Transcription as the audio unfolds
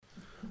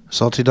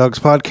Salty Dogs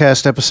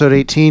Podcast, episode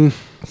 18.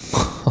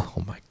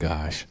 Oh my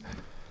gosh.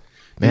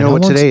 Man, You know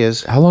what today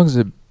is? How long is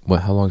it?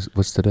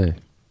 What's today?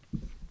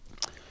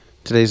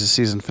 Today's the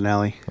season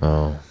finale.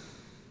 Oh.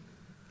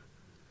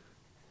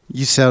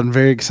 You sound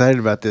very excited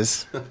about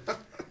this.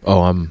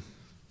 Oh, I'm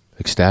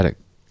ecstatic.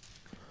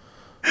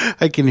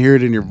 I can hear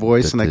it in your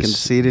voice and I can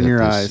see it in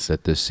your eyes.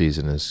 That this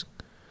season is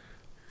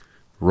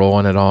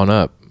rolling it on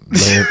up,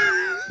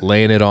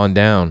 laying it on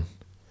down.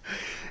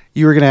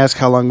 You were going to ask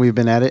how long we've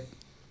been at it?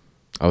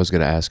 I was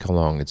going to ask how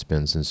long it's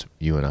been since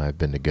you and I have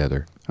been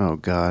together. Oh,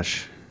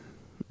 gosh.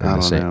 In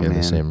the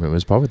same room. It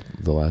was probably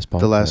the last podcast.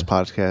 The last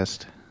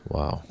podcast.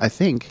 Wow. I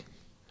think.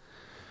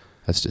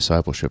 That's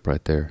discipleship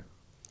right there.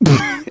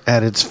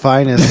 At its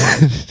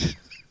finest.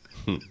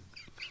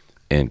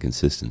 And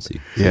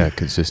consistency. Yeah,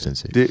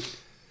 consistency.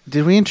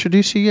 Did we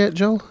introduce you yet,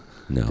 Joel?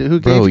 No.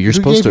 Bro, you're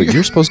supposed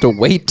to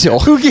wait till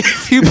Who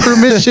gave you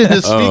permission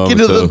to speak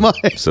into the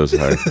mic? So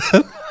sorry.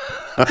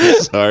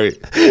 I'm sorry.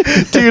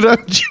 Dude,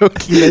 I'm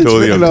joking.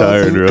 Totally, I'm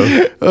tired,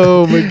 bro.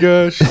 Oh my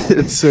gosh.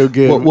 It's so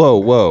good.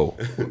 Whoa.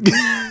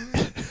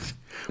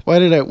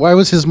 Why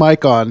was his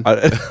mic on?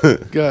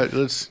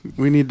 God,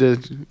 we need to.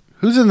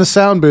 Who's in the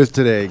sound booth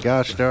today?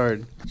 Gosh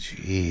darn.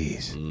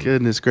 Jeez.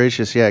 Goodness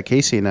gracious. Yeah,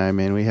 Casey and I,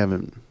 man, we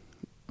haven't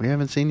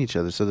seen each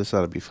other, so this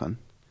ought to be fun.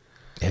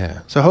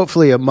 Yeah. So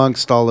hopefully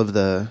amongst all of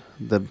the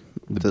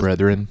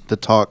brethren, the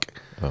talk,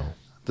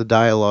 the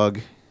dialogue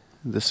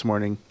this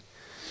morning,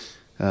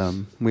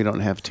 we don't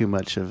have too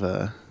much of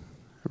a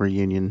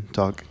reunion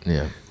talk.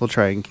 Yeah.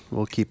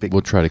 We'll keep it.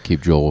 We'll try to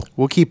keep Joel.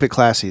 We'll keep it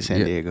classy,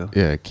 San Diego.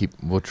 Yeah,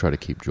 we'll try to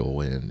keep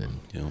Joel in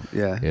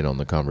on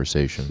the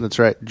conversation. That's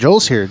right.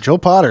 Joel's here. Joel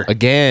Potter.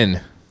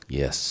 Again.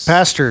 Yes.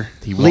 Pastor,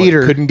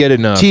 leader, couldn't get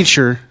enough.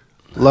 Teacher,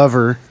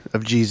 lover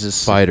of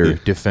Jesus. Fighter,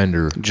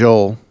 defender,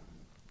 Joel.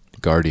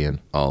 guardian.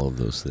 All of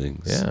those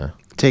things. Yeah.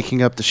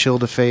 Taking up the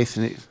shield of faith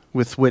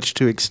with which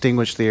to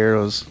extinguish the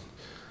arrows.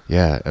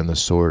 Yeah, and the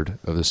sword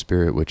of the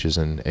Spirit, which is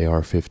an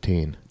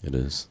AR-15. It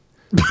is.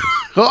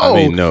 Oh, I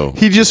mean, no.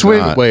 He just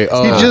went. not. Wait,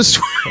 It's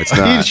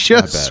not. He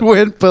just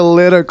went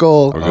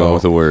political. We're going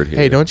with a word here.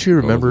 Hey, don't you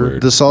remember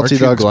The Salty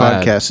Aren't you Dogs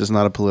glad- podcast is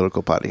not a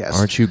political podcast.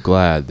 Aren't you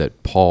glad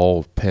that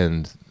Paul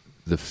penned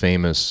the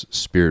famous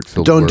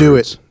Spirit-filled Don't words? do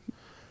it.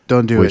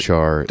 Don't do it. Which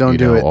are, Don't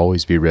do it.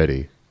 always be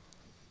ready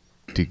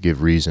to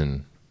give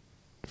reason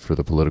for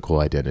the political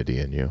identity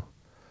in you.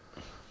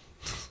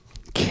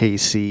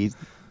 Casey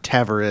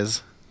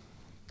Tavares.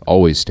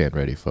 Always stand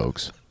ready,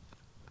 folks.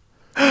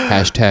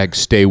 Hashtag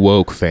stay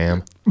woke,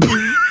 fam.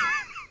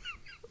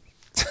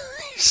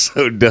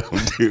 So dumb,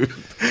 dude.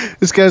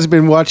 This guy's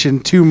been watching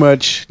too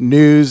much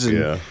news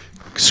and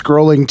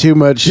scrolling too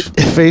much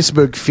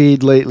Facebook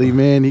feed lately,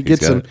 man. He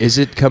gets some. Is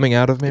it coming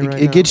out of me right now?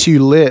 It gets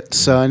you lit,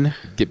 son.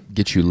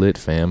 Get you lit,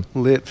 fam.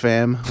 Lit,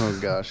 fam. Oh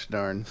gosh,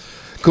 darn.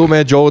 Cool,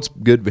 man. Joel, it's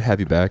good to have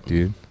you back,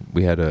 dude.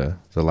 We had the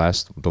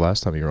last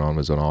time you were on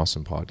was an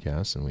awesome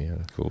podcast, and we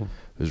had cool.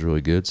 It was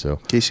really good. So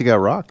Casey got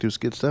rocked. It was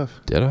good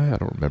stuff. did I? I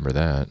don't remember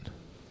that.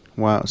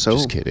 Wow. So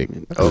Just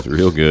kidding. That was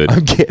real good.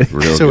 I'm kidding.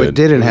 Real so good. it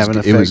didn't have an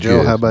It effect, was Joel.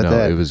 good. How about No,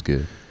 that? It was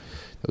good.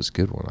 That was a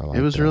good one. I liked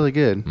It was really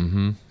good.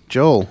 Mm-hmm.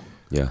 Joel,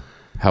 Yeah.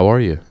 How are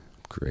you?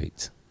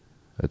 Great.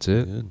 That's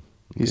it. Good.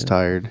 he's Good.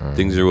 tired.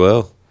 Things are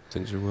well.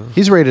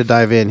 He's ready to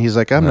dive in. He's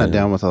like, I'm not Yeah.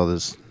 down with all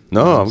this.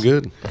 No, I'm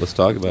good. Let's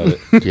talk about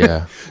it.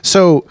 Yeah.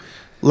 So,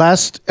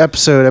 last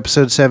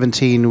episode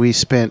 17, we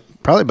spent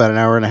probably about an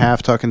hour and a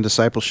half talking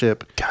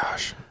discipleship.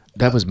 Gosh,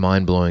 that was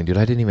mind blowing, dude.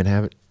 I didn't even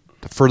have it.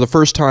 For the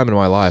first time in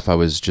my life, I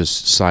was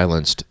just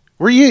silenced.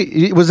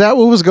 Was that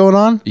what was going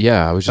on?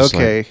 Yeah, I was just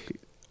Okay.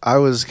 I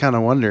was kind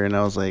of wondering.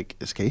 I was like,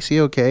 is Casey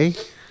okay?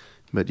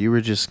 But you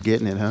were just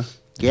getting it, huh?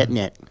 Getting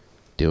it.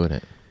 doing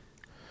it.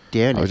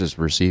 Doing I was it. just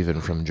receiving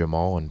from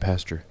Jamal and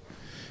Pastor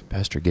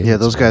Gates. Yeah,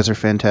 those guys are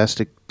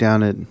fantastic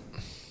down at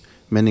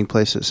Mending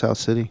Place at South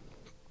City.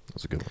 That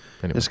was a good one.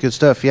 Anyway. It's good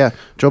stuff. Yeah,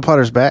 Joel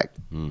Potter's back.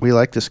 We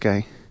like this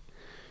guy.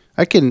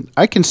 I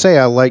can say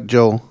I like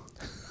Joel.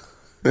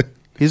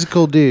 He's a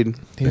cool dude.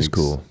 He's Thanks.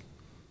 cool.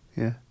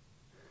 Yeah.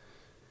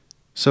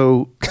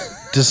 So,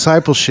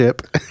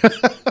 discipleship.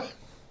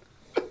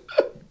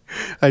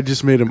 I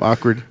just made him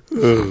awkward.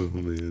 Oh,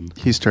 man.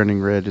 He's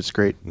turning red. It's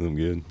great. I'm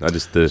good. I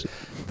just, the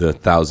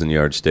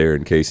 1,000-yard stare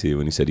in Casey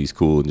when he said he's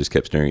cool and just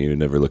kept staring at you and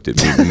never looked at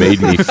me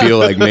made me feel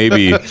like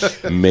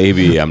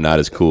maybe I'm not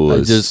as cool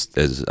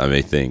as I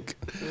may think.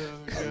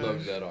 I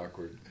love that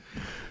awkward.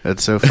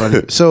 That's so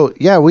funny. So,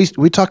 yeah, we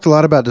talked a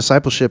lot about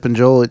discipleship, and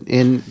Joel,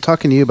 in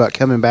talking to you about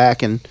coming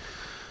back, and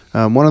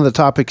one of the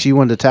topics you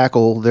wanted to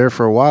tackle there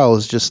for a while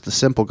is just the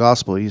simple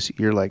gospel.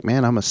 You're like,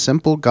 man, I'm a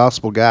simple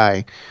gospel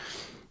guy.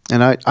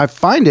 And I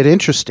find it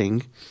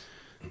interesting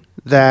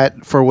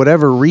that for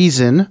whatever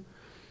reason,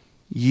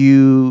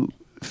 you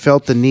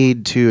felt the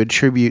need to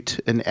attribute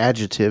an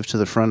adjective to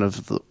the front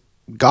of the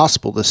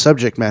gospel, the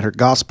subject matter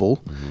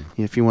gospel,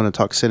 if you want to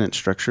talk sentence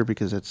structure,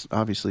 because that's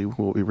obviously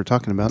what we were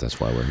talking about. That's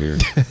why we're here.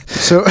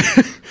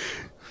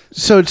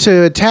 So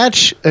to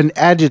attach an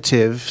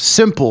adjective,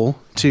 simple,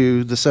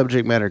 to the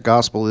subject matter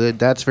gospel,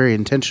 that's very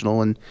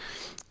intentional, and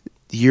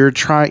you're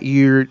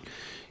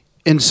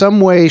in some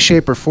way,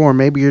 shape, or form,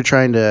 maybe you're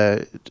trying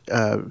to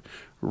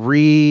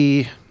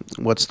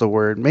what's the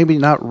word? Maybe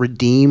not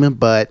redeem,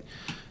 but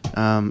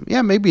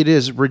maybe it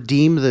is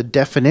redeem the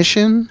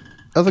definition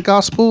of the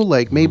gospel.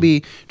 Like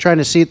maybe trying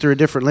to see it through a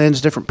different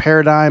lens, different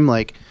paradigm.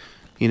 Like,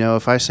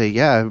 if I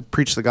say,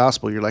 preach the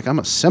gospel, you're like, I'm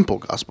a simple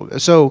gospel.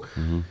 So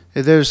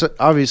there's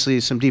obviously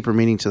some deeper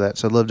meaning to that.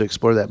 So I'd love to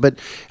explore that. But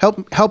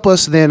help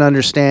us then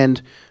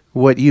understand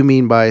what you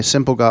mean by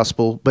simple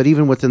gospel, but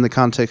even within the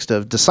context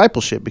of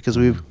discipleship, because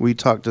we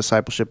talked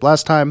discipleship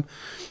last time.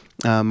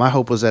 My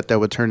hope was that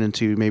would turn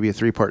into maybe a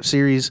 3-part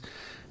series,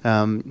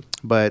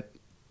 but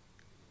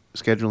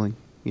scheduling,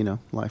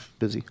 life,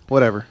 busy,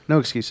 whatever. No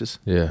excuses.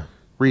 Yeah.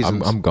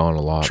 Reasons. I'm gone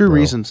a lot. True bro.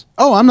 reasons.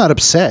 Oh, I'm not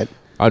upset.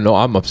 I know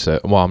I'm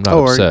upset. Well, I'm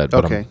not upset,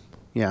 but okay.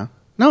 Yeah.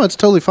 No, it's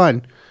totally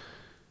fine.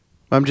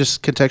 I'm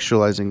just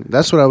contextualizing.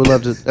 That's what I would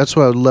love to. That's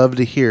what I would love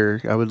to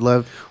hear. I would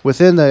love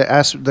within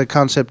the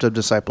concept of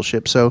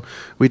discipleship. So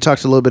we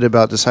talked a little bit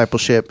about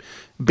discipleship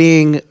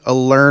being a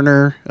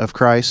learner of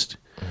Christ,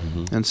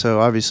 and so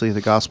obviously the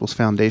gospel is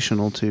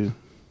foundational to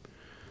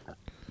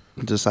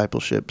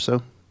discipleship.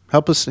 So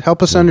help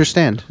us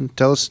understand. And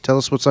tell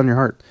us what's on your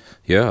heart.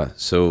 Yeah.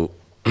 So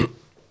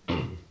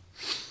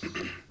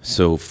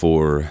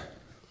for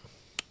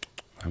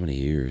how many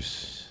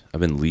years? I've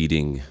been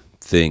leading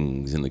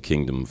things in the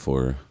kingdom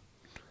for,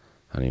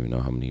 I don't even know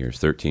how many years,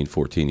 13,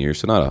 14 years.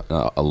 So not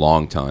a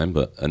long time,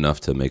 but enough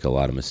to make a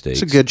lot of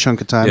mistakes. It's a good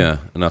chunk of time. Yeah,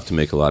 enough to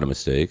make a lot of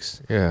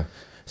mistakes. Yeah.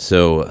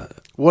 So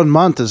 1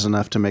 month is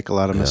enough to make a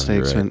lot of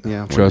mistakes. Right.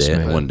 Yeah. Trust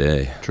me. One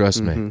day.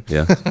 Trust me.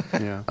 Yeah.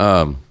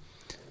 Yeah.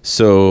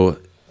 So,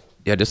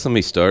 just let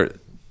me start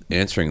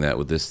answering that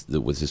with this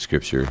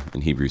scripture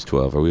in Hebrews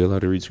 12. Are we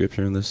allowed to read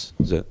scripture in this?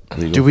 Is that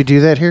legal? Do we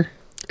do that here?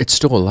 It's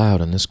still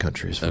allowed in this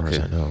country, as far as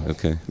I know.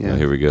 Okay. Yeah. Well,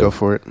 here we go. Go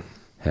for it.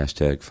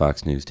 Hashtag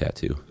Fox News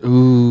tattoo.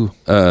 Ooh.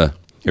 Here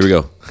we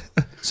go.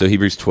 So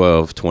Hebrews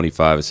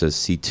 12:25, it says,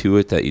 "See to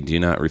it that you do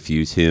not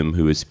refuse him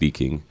who is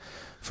speaking.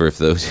 For if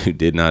those who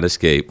did not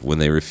escape when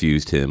they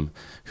refused him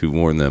who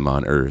warned them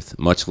on earth,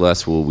 much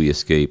less will we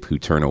escape who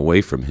turn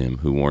away from him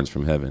who warns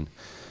from heaven.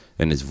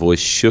 And his voice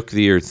shook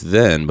the earth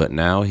then, but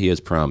now he has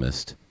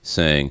promised,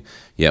 saying,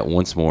 Yet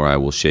once more I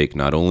will shake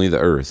not only the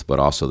earth, but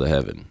also the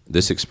heaven."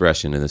 This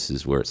expression, and this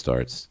is where it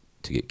starts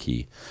to get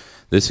key.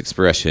 This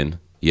expression,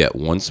 "yet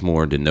once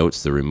more,"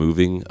 denotes the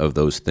removing of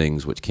those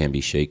things which can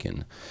be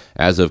shaken,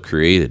 as of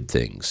created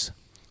things,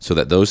 so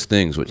that those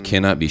things which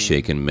cannot be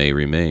shaken may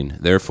remain.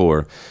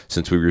 Therefore,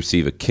 since we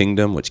receive a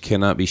kingdom which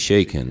cannot be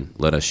shaken,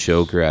 let us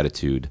show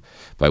gratitude,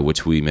 by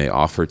which we may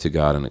offer to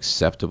God an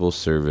acceptable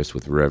service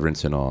with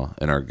reverence and awe,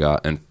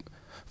 and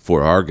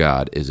for our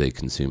God is a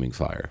consuming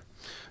fire.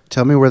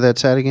 Tell me where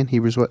that's at again.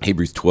 Hebrews what?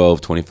 Hebrews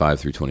 12:25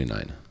 through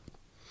 29.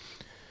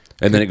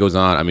 And then it goes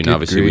on. I mean,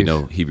 obviously we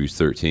know Hebrews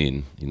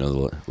 13,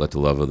 let the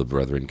love of the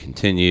brethren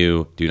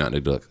continue. Do not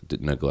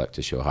neglect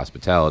to show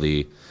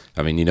hospitality.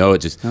 I mean, it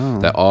just,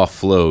 that all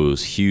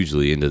flows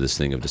hugely into this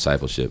thing of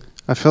discipleship.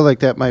 I feel like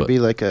that might be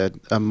like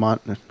not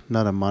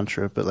a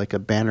mantra, but like a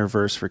banner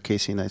verse for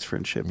Casey and I's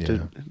friendship. Yeah.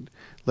 To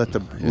let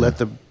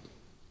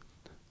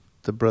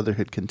the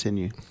brotherhood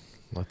continue.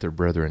 Let their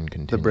brethren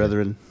continue. The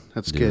brethren.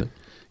 That's good.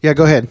 Yeah,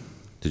 go ahead.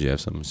 Did you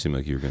have something? It seemed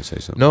like you were going to say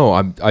something.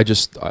 No,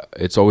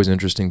 it's always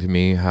interesting to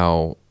me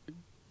how,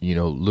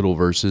 little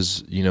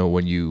verses,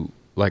 when you,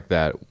 like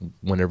that,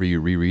 whenever you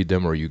reread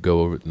them or you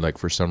go over, like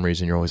for some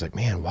reason, you're always like,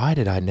 man, why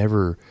did I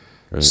never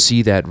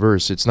see that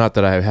verse? It's not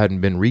that I hadn't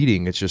been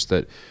reading. It's just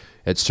that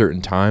at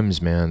certain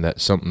times, man,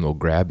 that something will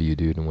grab you,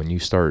 dude. And when you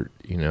start,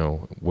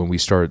 when we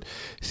start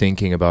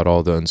thinking about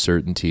all the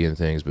uncertainty and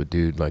things, but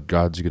dude, like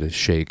God's going to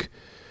shake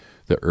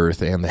the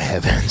earth and the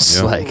heavens.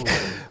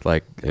 Yeah.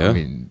 I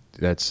mean,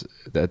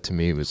 that to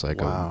me was like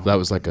that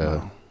was like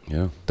a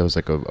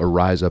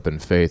rise up in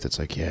faith. It's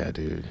like, yeah,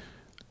 dude.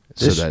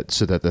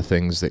 So that the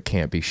things that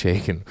can't be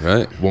shaken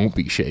won't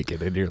be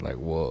shaken, and you're like,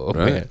 whoa,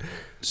 man.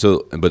 So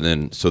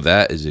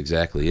that is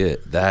exactly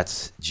it.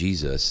 That's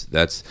Jesus.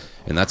 That's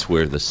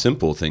where the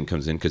simple thing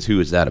comes in, because who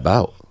is that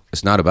about?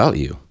 It's not about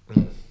you.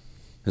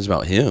 It's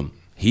about him.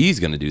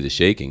 He's going to do the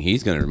shaking.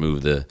 He's going to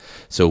remove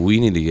so we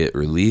need to get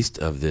released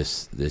of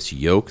this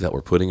yoke that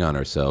we're putting on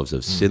ourselves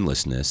of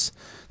sinlessness,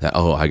 that,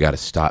 I got to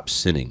stop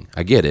sinning.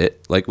 I get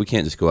it. Like, we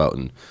can't just go out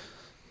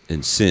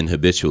and sin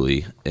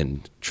habitually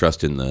and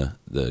trust in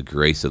the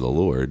grace of the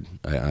Lord.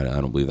 I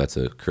don't believe that's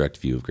a correct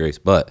view of grace.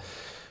 But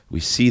we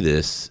see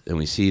this, and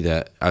we see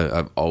that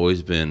I've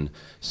always been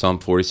Psalm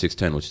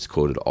 46:10, which is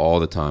quoted all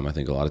the time, I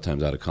think a lot of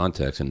times out of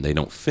context, and they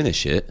don't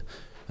finish it.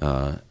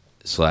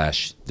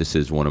 This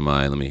is one of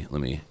my, let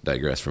me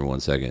digress for 1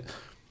 second.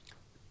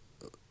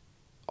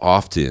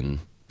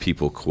 Often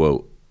people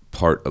quote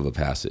part of a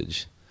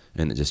passage,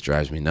 and it just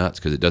drives me nuts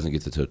because it doesn't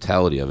get the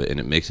totality of it,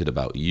 and it makes it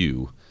about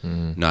you,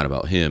 not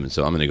about him. And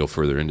so I'm going to go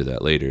further into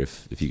that later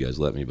if you guys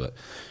let me. But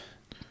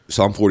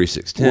Psalm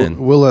 46:10.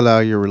 We'll allow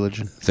your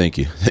religion. Thank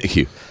you.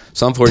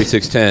 Psalm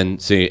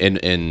 46:10. See, in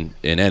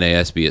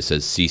NASB it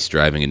says, "Cease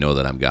striving and know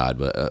that I'm God,"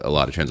 but a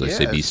lot of translations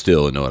say, "Be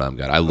still and know that I'm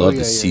God." I love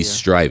the cease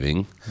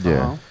striving.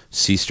 Yeah.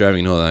 cease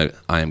striving, know that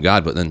I am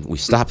God. But then we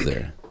stop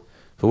there.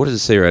 But what does it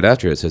say right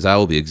after? It says, I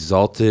will be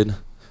exalted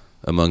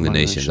among the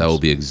nations. I will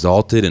be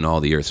exalted in all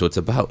the earth. So it's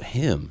about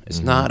him.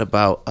 It's not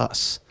about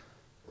us.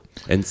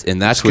 And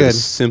that's where the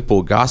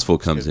simple gospel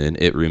comes in.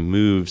 It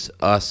removes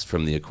us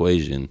from the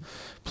equation,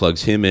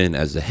 plugs him in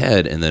as the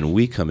head, and then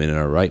we come in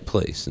our right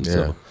place.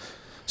 And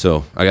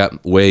so I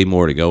got way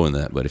more to go in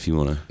that, but if you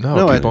want to...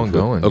 No, keep on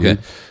going. Okay.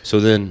 Dude. So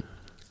then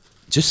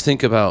just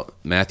think about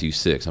Matthew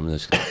 6. I'm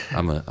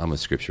a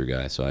scripture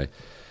guy, so I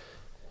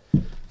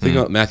think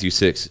about Matthew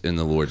 6 in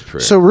the Lord's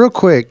Prayer. So real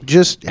quick,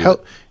 just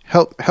help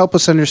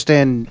us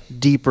understand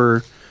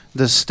deeper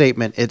the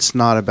statement, it's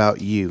not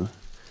about you.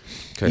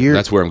 Okay,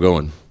 that's where I'm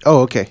going.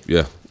 Oh, okay.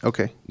 Yeah.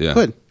 Okay. Yeah.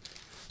 Good.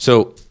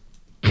 So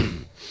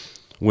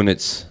when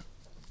it's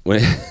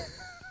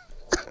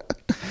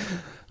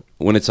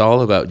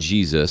all about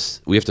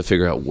Jesus, we have to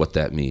figure out what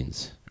that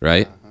means,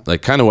 right?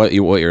 Like kind of what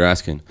you're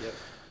asking. Yep.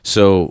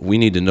 So we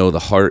need to know the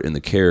heart and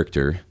the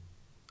character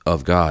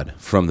of God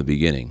from the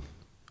beginning.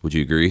 Would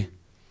you agree?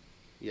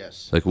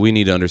 Yes. Like we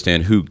need to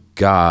understand who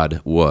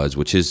God was,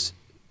 which is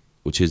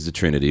the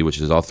Trinity,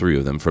 which is all three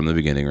of them from the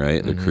beginning,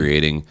 right? They're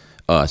creating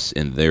us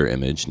in their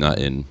image, not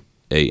in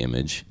a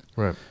image.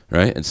 Right.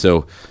 Right? And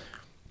so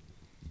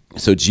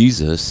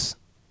Jesus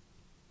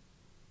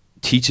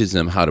teaches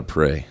them how to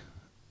pray.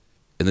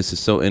 And this is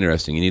so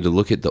interesting. You need to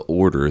look at the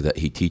order that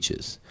he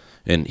teaches.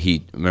 And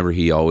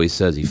he always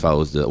says he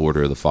follows the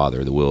order of the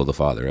Father, the will of the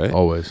Father, right?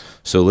 Always.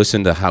 So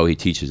listen to how he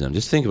teaches them.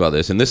 Just think about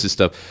this. And this is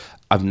stuff,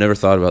 I've never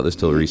thought about this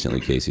till recently,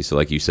 Casey. So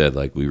like you said,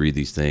 like we read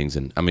these things,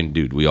 and I mean,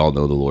 dude, we all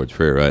know the Lord's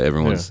Prayer, right?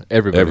 Everybody.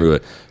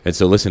 Everywhere. And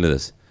so listen to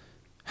this.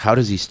 How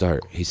does he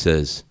start? He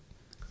says,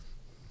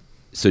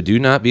 so do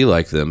not be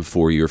like them,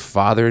 for your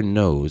Father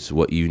knows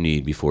what you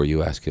need before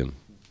you ask him.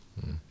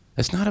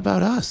 It's not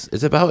about us.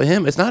 It's about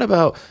him. It's not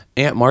about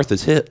Aunt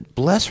Martha's hip.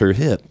 Bless her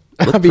hip.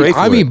 I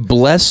mean,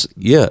 bless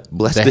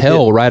the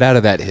hell hip. Right out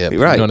of that hip.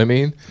 Right. You know what I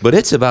mean? But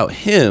it's about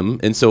him.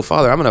 And so,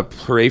 Father, I'm going to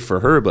pray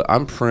for her, but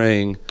I'm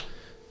praying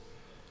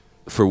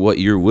for what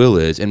your will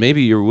is. And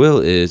maybe your will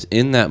is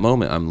in that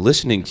moment, I'm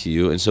listening to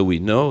you. And so we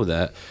know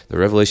that the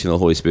revelation of the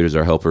Holy Spirit is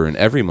our helper in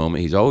every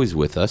moment. He's always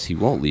with us. He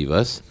won't leave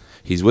us.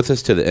 He's with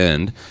us to the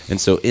end. And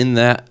so in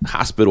that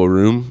hospital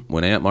room,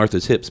 when Aunt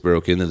Martha's hip's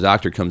broken, the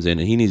doctor comes in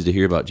and he needs to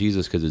hear about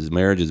Jesus because his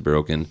marriage is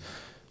broken.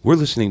 We're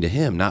listening to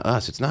him, not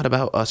us. It's not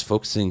about us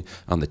focusing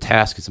on the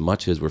task as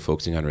much as we're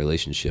focusing on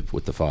relationship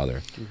with the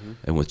Father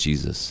and with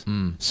Jesus.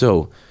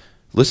 So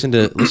listen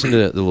to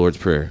the Lord's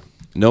Prayer.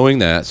 Knowing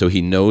that, so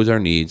he knows our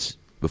needs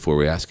before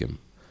we ask him.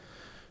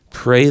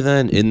 Pray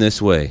then in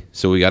this way.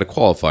 So we got a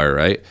qualifier,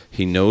 right?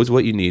 He knows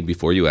what you need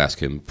before you ask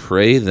him.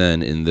 Pray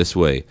then in this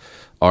way.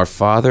 Our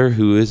Father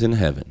who is in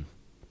heaven.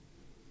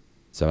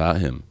 It's about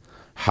him.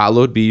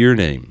 Hallowed be your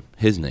name,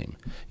 his name.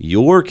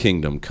 Your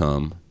kingdom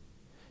come.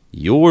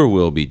 Your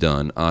will be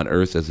done on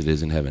earth as it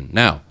is in heaven.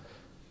 Now,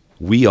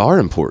 we are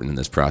important in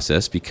this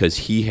process because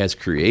he has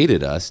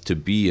created us to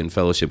be in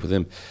fellowship with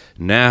him.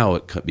 Now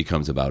it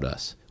becomes about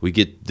us. We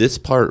get this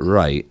part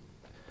right.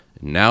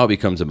 Now it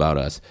becomes about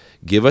us.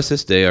 Give us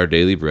this day our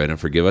daily bread and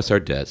forgive us our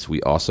debts.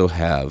 We also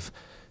have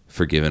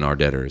forgiven our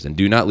debtors. And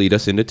do not lead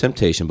us into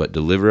temptation, but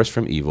deliver us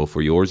from evil.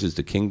 For yours is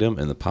the kingdom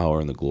and the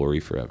power and the glory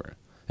forever.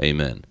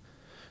 Amen.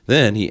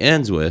 Then he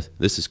ends with,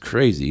 this is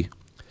crazy,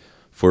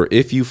 for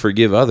if you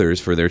forgive others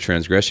for their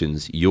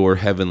transgressions, your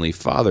heavenly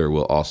Father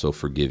will also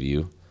forgive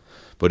you.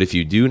 But if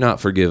you do not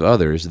forgive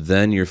others,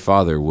 then your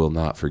Father will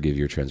not forgive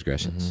your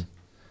transgressions.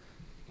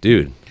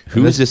 Dude,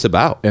 who is this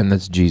about? And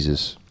that's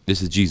Jesus.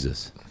 This is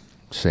Jesus.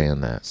 Saying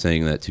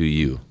that to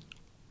you.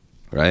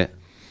 Right?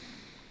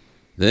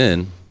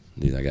 Then,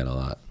 dude, I got a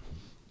lot.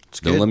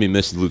 Don't let me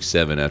miss Luke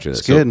 7 after that.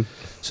 It's good.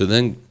 So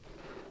then,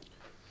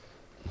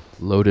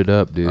 load it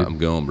up, dude. I'm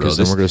going, bro. Because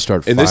then we're going to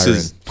start firing.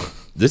 And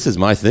this is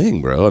my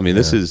thing, bro. I mean,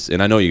 this is,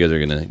 and I know you guys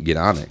are going to get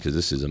on it because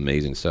this is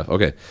amazing stuff.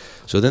 Okay,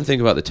 so then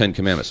think about the 10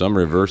 Commandments. So I'm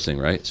reversing,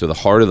 right? So the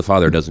heart of the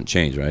Father doesn't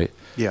change, right?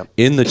 Yeah.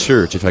 In the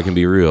church, if I can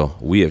be real,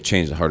 we have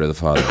changed the heart of the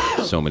Father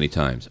so many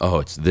times. Oh,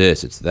 it's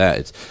this, it's that.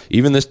 It's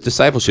even this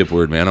discipleship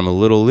word, man. I'm a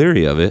little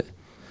leery of it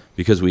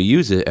because we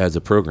use it as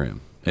a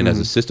program and as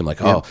a system.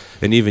 Like,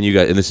 and even you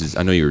guys, and this is,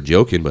 I know you were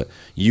joking, but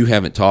you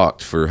haven't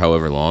talked for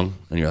however long,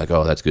 and you're like,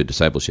 oh, that's good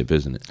discipleship,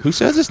 isn't it? Who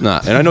says it's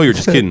not? And I know you're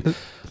just kidding.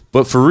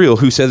 But for real,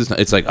 who says it's not?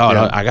 It's like, oh,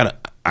 no,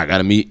 I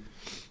gotta meet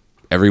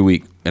every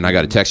week, and I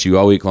gotta text you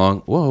all week long.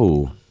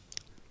 Whoa,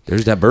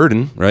 there's that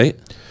burden, right?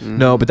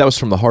 No, but that was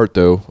from the heart,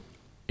 though.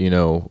 You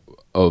know,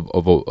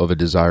 of a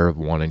desire of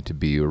wanting to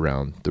be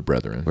around the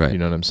brethren. Right. You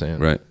know what I'm saying?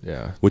 Right.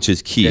 Yeah. Which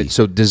is key. And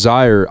so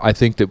desire, I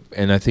think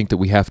that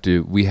we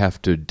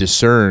have to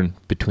discern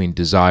between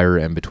desire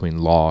and between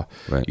law.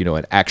 Right. You know,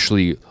 and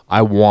actually,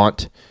 I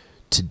want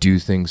to do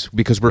things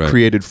because we're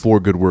created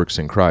for good works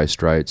in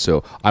Christ, right?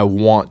 So I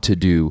want to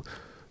do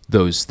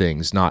those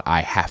things, not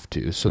I have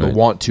to. So the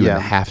want to Yeah. and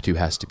the have to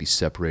has to be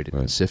separated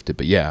and sifted.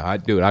 But yeah,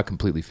 I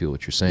completely feel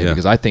what you're saying,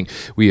 because I think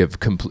we have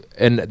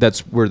and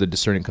that's where the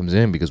discerning comes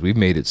in, because we've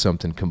made it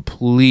something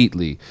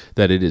completely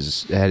that it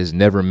is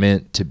never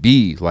meant to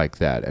be like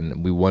that,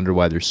 and we wonder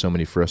why there's so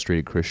many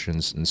frustrated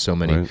Christians and so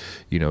many,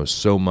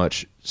 so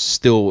much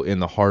still in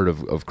the heart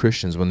of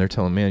Christians when they're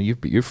telling, man,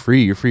 you're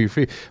free,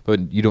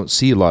 but you don't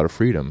see a lot of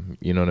freedom,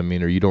 you know what I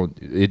mean? Or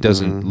it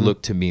doesn't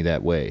look to me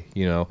that way,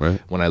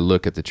 when I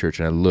look at the church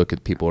and I look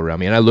at people around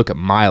me and I look at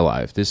my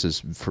life. This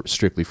is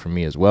strictly for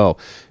me as well,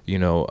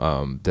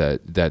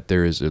 that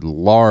there is a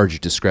large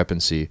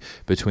discrepancy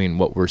between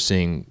what we're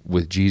seeing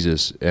with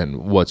Jesus and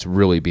what's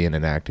really being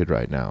enacted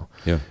right now.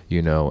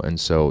 And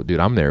so,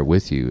 dude, I'm there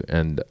with you.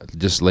 And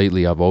just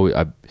lately I've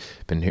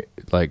been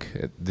like,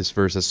 this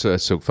verse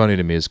that's so funny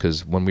to me is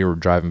because when we were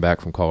driving back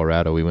from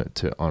Colorado, we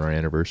went on our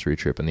anniversary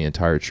trip, and the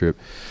entire trip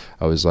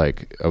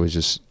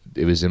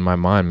it was in my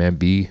mind, man,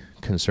 be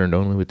concerned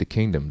only with the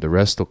kingdom. The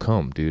rest will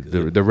come, dude.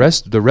 The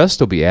rest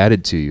will be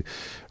added to you,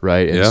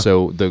 right? And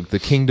so the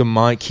kingdom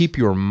mind, keep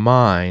your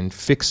mind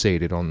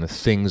fixated on the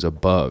things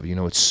above.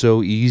 It's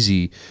so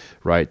easy,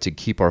 right, to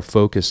keep our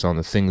focus on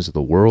the things of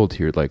the world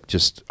here, like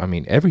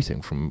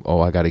everything from,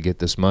 I got to get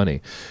this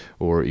money,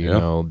 or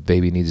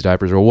baby needs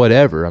diapers, or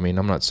whatever.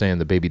 I'm not saying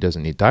the baby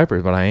doesn't need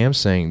diapers, but I am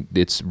saying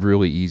it's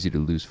really easy to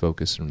lose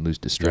focus and lose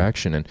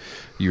distraction. And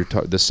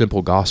the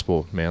simple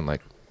gospel, man,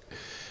 like,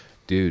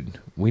 dude,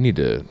 we need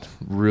to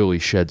really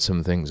shed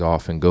some things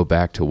off and go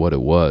back to what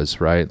it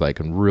was, right? Like,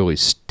 and really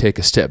take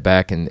a step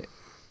back. And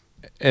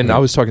I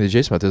was talking to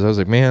Jason about this. I was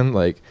like, man,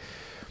 like,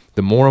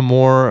 the more and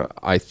more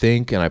I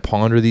think and I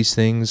ponder these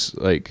things,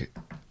 like,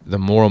 the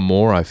more and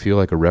more I feel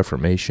like a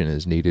reformation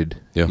is needed,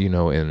 in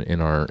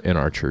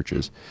our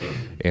churches.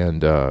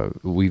 And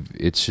we've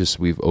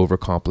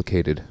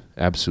overcomplicated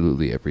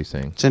absolutely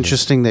everything. It's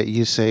interesting that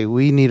you say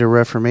we need a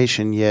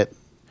reformation, yet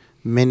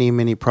many,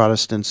 many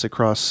Protestants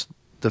across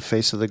the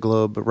face of the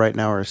globe right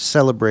now are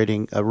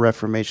celebrating a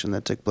reformation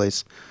that took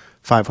place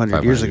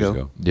 500 years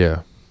ago.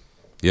 Yeah.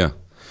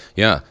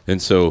 And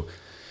so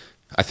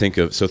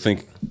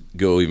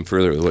go even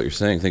further with what you're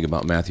saying. Think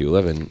about Matthew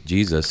 11.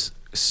 Jesus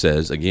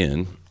says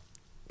again,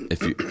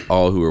 if you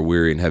all who are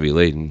weary and heavy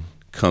laden,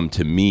 come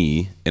to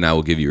me and I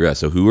will give you rest.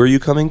 So who are you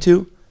coming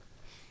to?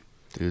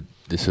 Dude,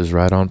 this is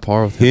right on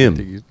par with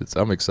him.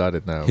 I'm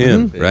excited now.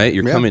 Him, right?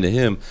 You're coming to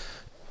him.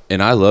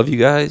 And I love you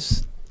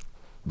guys,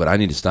 but I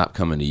need to stop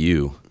coming to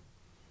you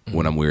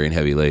when I'm weary and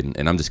heavy laden.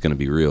 And I'm just going to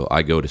be real.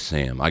 I go to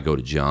Sam. I go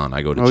to John.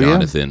 I go to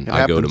Jonathan.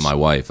 I go to my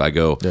wife. I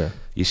go,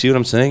 you see what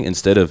I'm saying?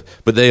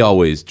 But they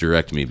always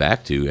direct me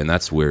back to, and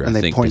that's where I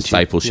think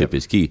discipleship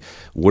is key.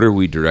 What are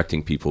we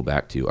directing people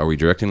back to? Are we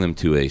directing them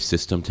to a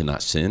system to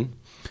not sin?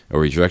 Are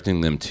we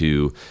directing them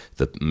to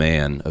the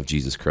man of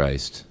Jesus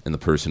Christ and the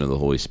person of the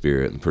Holy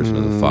Spirit and the person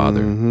of the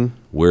Father?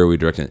 Where are we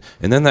directing it?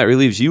 And then that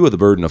relieves you of the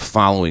burden of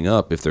following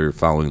up if they're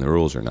following the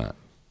rules or not.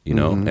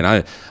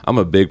 And I'm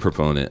a big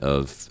proponent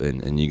of,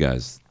 and you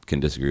guys can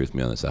disagree with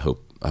me on this. I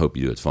hope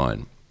you do. It's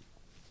fine.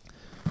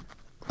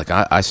 Like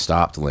I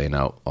stopped laying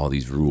out all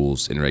these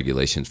rules and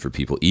regulations for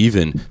people.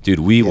 Even, dude,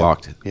 we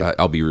walked.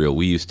 I'll be real.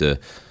 We used to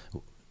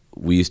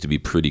be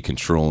pretty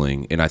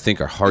controlling, and I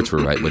think our hearts were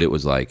right, but it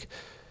was like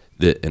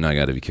that. And I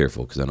got to be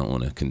careful because I don't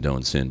want to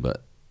condone sin,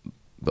 but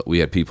we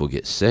had people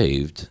get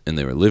saved and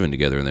they were living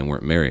together and they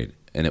weren't married,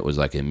 and it was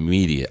like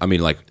immediate.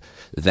 Like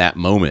that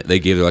moment they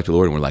gave their life to the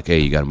Lord and we're like, hey,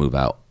 you got to move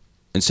out.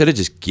 Instead of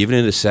just giving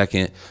it a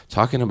second,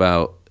 talking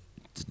about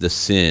the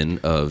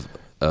sin of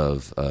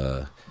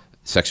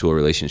sexual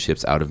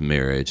relationships out of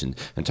marriage and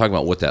talking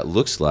about what that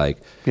looks like,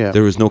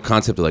 there was no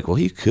concept of like, well,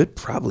 you could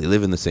probably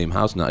live in the same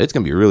house now. It's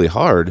going to be really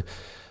hard,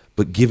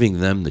 but giving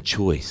them the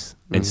choice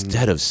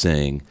instead of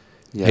saying,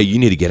 hey, you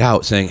need to get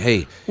out, saying,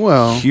 hey,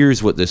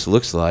 here's what this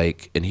looks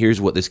like and here's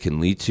what this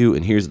can lead to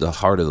and here's the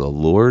heart of the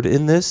Lord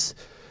in this.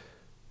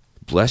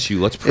 Bless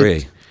you. Let's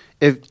pray.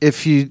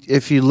 If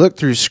you look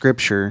through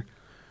Scripture,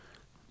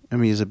 let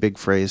me use a big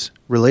phrase,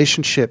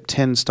 relationship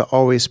tends to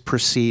always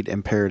precede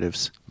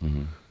imperatives,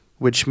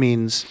 which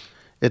means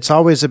it's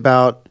always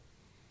about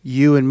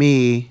you and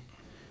me,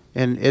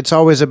 and it's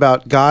always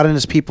about God and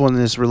his people and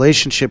his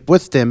relationship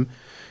with them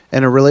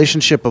and a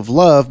relationship of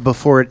love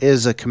before it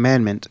is a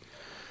commandment.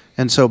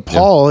 And so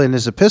Paul in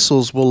his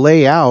epistles will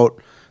lay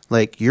out,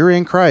 like, you're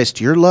in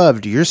Christ, you're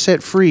loved, you're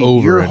set free,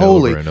 you're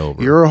holy,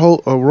 you're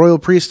a royal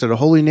priesthood, a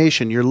holy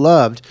nation, you're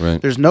loved. Right.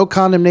 There's no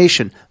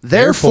condemnation.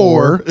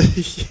 Therefore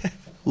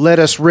let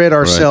us rid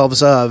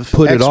ourselves of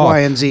X, Y,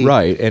 and Z.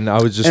 Right. And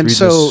I was just reading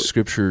this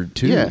scripture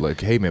too. Like,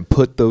 hey, man,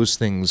 put those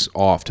things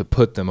off to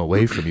put them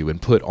away from you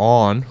and put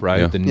on,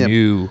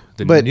 the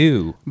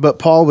new. But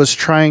Paul was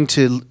trying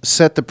to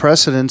set the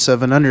precedence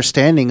of an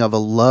understanding of a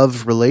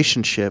love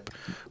relationship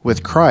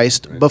with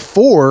Christ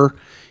before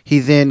he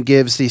then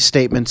gives these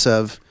statements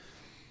of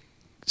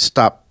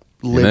stop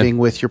living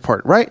with your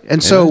partner. Right.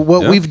 And so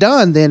what we've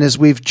done then is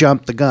we've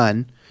jumped the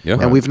gun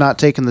and we've not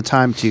taken the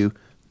time to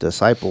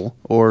disciple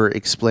or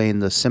explain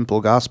the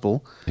simple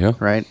gospel,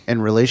 right,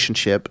 and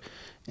relationship,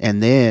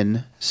 and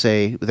then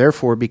say,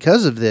 therefore,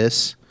 because of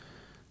this,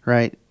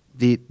 right?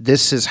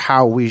 This is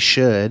how we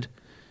should.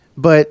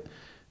 But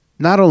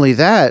not only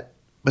that,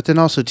 but then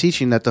also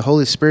teaching that the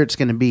Holy Spirit's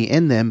going to be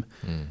in them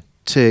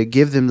to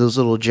give them those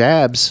little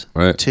jabs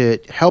to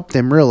help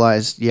them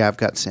realize, yeah, I've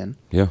got sin.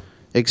 Yeah.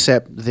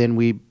 Except then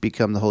we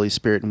become the Holy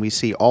Spirit and we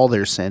see all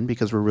their sin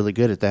because we're really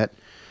good at that.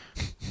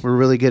 We're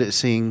really good at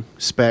seeing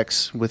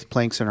specks with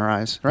planks in our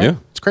eyes, right? Yeah.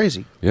 It's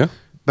crazy. Yeah.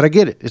 But I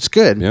get it. It's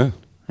good. Yeah.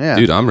 Yeah.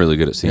 Dude, I'm really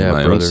good at seeing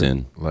my own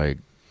sin. Like,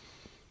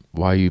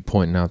 why are you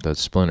pointing out that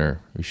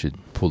splinter? You should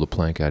pull the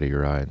plank out of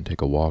your eye and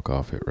take a walk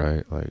off it,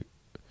 right? Like,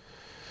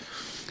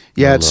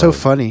 yeah, it's so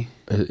funny.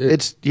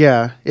 It's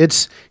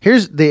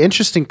here's the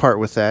interesting part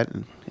with that,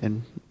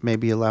 and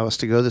maybe allow us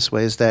to go this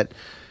way, is that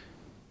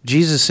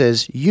Jesus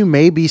says, you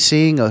may be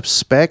seeing a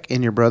speck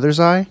in your brother's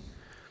eye,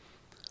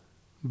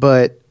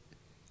 but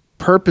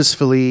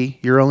purposefully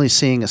you're only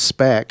seeing a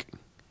speck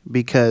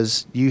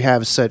because you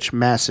have such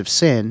massive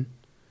sin,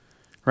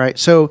 right?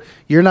 So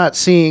you're not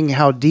seeing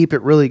how deep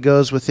it really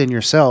goes within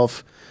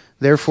yourself.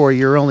 Therefore,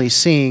 you're only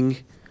seeing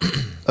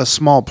a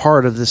small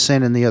part of the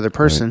sin in the other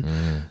person. Right.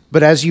 Mm-hmm.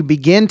 But as you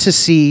begin to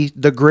see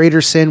the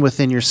greater sin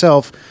within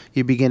yourself,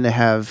 you begin to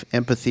have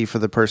empathy for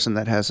the person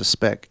that has a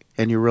speck.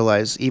 And you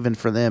realize even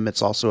for them,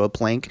 it's also a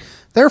plank.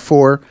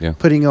 Therefore,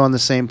 putting you on the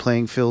same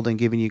playing field and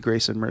giving you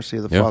grace and mercy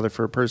of the Father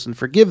for a person.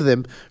 Forgive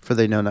them, for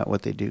they know not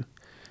what they do.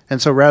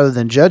 And so rather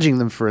than judging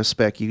them for a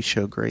speck, you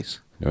show grace.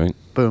 Right.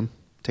 Boom.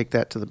 Take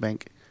that to the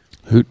bank.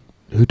 Who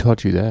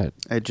taught you that?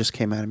 It just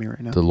came out of me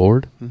right now. The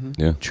Lord? Mm-hmm.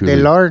 Yeah. Truly.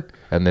 The Lord.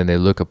 And then they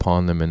look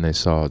upon them and they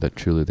saw that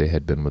truly they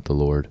had been with the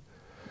Lord.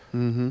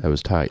 Mm-hmm. That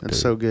was tight. That's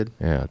dude. so good.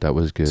 Yeah, that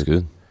was good. It's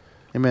good.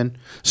 Amen.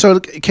 So,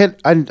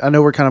 I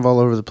know we're kind of all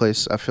over the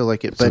place. I feel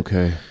like it, but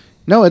okay.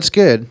 No, it's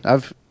good.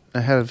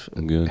 I have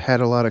had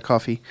a lot of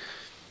coffee.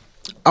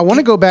 I want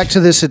to go back to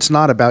this "it's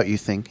not about you"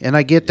 thing, and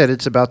I get that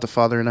it's about the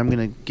Father, and I'm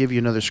going to give you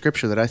another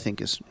scripture that I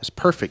think is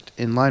perfect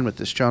in line with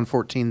this, John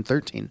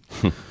 14:13.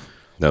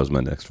 That was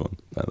my next one,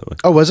 by the way.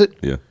 Oh, was it?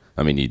 Yeah.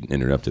 I mean, you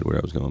interrupted where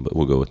I was going, but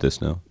we'll go with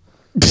this now.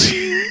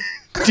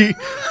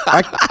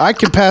 I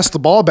can pass the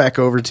ball back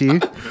over to you.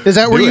 Is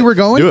that where you were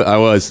going? Do it. I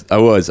was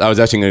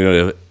actually going to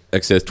go to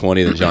Exodus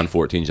 20, then John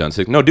 14, John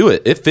 6. No, do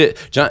it. It fit.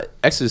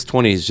 Exodus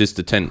 20 is just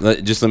the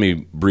 10. Just let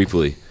me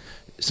briefly.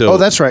 So. Oh,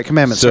 that's right.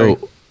 Commandments. So,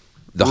 sorry.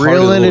 the heart of the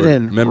Lord.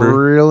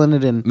 Reeling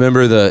it in.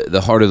 Remember,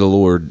 the heart of the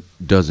Lord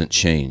doesn't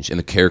change, and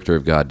the character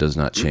of God does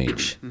not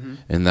change. Mm-hmm.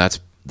 And that's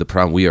the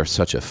problem. We are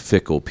such a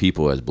fickle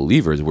people as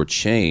believers. We're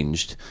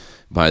changed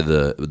by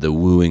the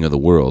wooing of the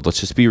world. Let's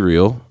just be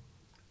real.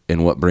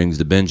 And what brings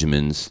the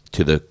Benjamins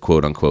to the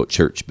quote-unquote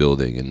church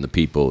building and the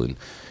people. And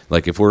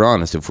like, if we're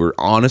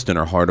honest in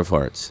our heart of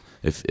hearts,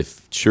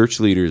 if church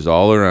leaders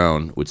all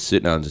around would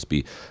sit down and just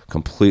be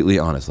completely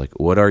honest, like,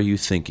 what are you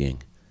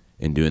thinking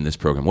in doing this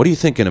program? What are you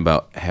thinking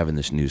about having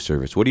this new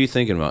service? What are you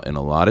thinking about? And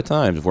a lot of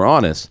times, if we're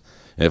honest,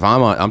 if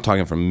I'm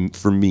talking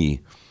for me,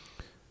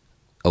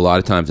 a lot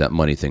of times that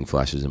money thing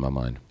flashes in my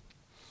mind.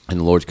 And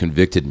the Lord's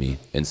convicted me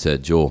and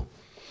said, Joel.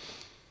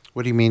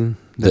 What do you mean?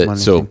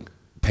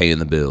 Paying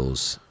the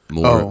bills.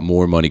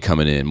 More money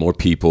coming in, more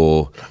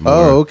people.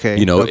 Okay.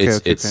 You know, okay.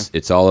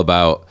 It's all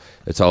about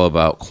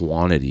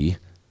quantity,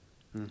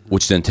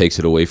 which then takes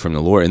it away from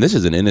the Lord. And this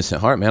is an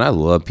innocent heart, man. I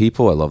love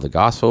people. I love the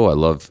gospel. I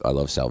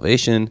love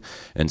salvation.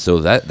 And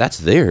so that's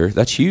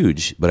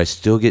huge. But I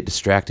still get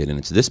distracted, and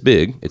it's this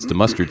big. It's the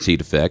mustard seed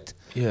effect.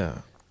 Yeah.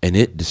 And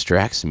it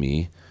distracts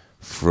me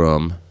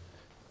from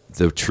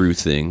the true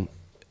thing,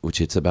 which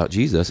it's about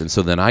Jesus. And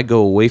so then I go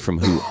away from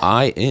who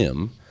I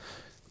am.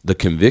 The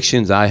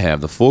convictions I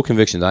have, the full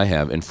convictions I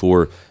have, and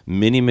for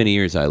many, many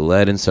years I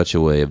led in such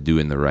a way of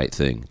doing the right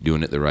thing,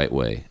 doing it the right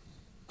way.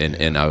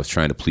 And I was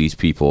trying to please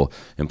people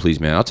and please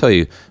man. I'll tell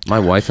you, my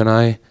wife and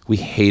I, we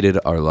hated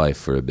our life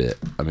for a bit.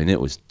 I mean, it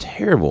was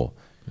terrible.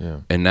 Yeah.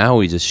 And now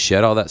we just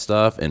shed all that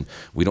stuff, and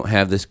we don't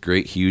have this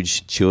great,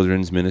 huge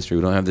children's ministry.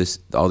 We don't have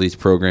all these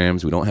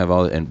programs. We don't have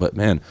but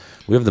man,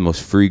 we have the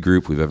most free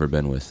group we've ever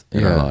been with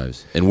in our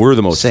lives. And we're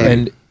the most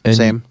free.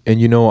 Same.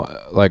 And you know,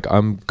 like,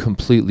 I'm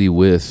completely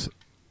with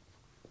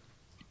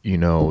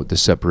the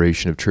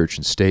separation of church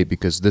and state,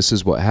 because this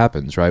is what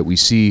happens, right? We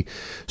see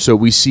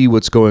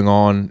what's going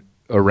on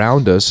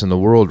around us in the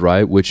world,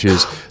 right? Which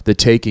is the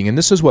taking, and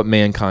this is what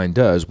mankind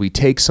does. We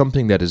take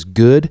something that is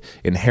good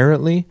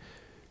inherently,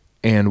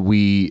 and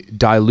we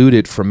dilute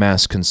it for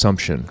mass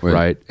consumption,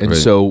 right? And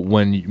so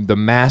when the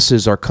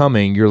masses are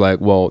coming, you're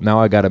like, well, now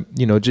I got to,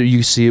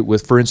 you see it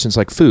with, for instance,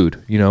 like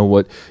food,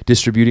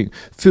 distributing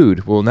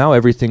food. Well, now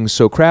everything's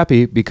so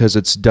crappy because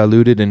it's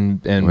diluted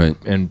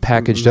and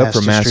packaged up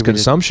for mass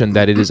consumption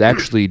that it is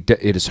actually,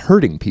 it is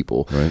hurting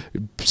people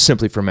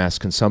simply for mass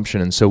consumption.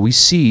 And so we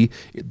see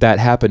that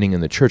happening in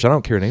the church. I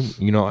don't care,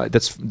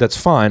 that's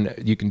fine.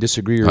 You can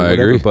disagree or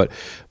whatever,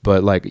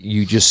 but like,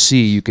 you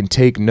can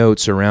take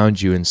notes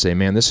around you and say,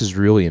 man, this is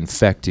really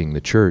infecting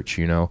the church,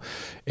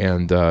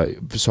 and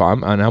so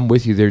I'm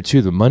with you there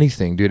too. The money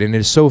thing, dude, and it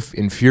is so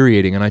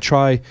infuriating. And I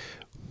try,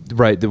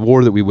 the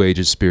war that we wage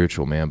is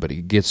spiritual, man, but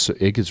it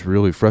gets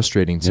really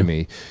frustrating to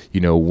me,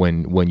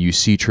 when you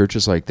see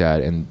churches like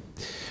that, and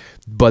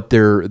but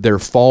their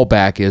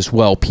fallback is,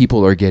 well,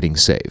 people are getting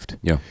saved.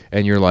 Yeah.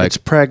 And you're like, It's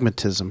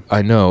pragmatism.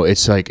 I know.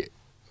 It's like,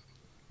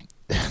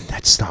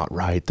 that's not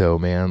right though,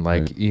 man.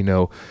 Like, Right. you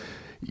know,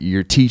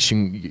 you're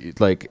teaching,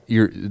 like,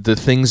 the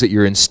things that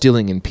you're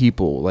instilling in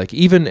people, like,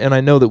 even, and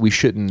I know that we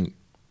shouldn't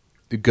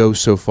go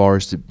so far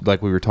as to,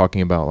 like we were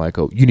talking about, like,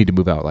 oh, you need to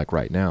move out like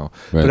right now.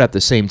 Right. But at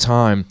the same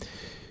time,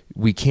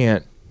 we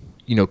can't,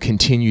 you know,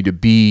 continue to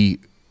be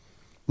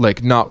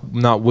like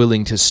not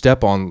willing to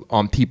step on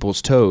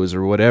people's toes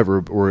or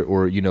whatever,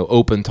 or you know,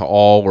 open to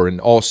all, or in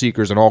all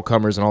seekers and all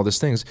comers and all these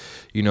things,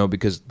 you know,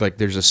 because like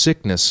there's a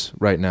sickness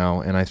right now,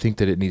 and I think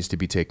that it needs to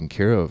be taken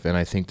care of. And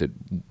I think that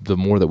the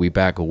more that we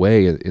back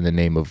away in the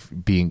name of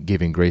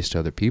giving grace to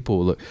other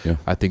people, look, Yeah.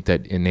 I think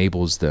that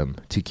enables them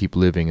to keep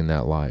living in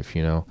that life,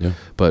 you know. Yeah.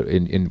 But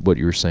in what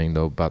you were saying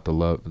though about the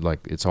love, like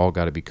it's all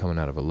got to be coming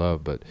out of a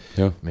love. But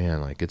Yeah. man,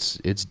 like it's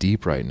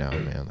deep right now,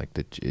 man. Like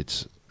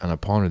it's. And I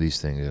ponder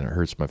these things, and it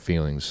hurts my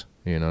feelings.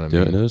 You know what I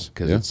mean? Yeah, it is.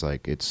 Because Yeah. it's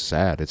like, it's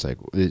sad. It's like,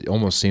 it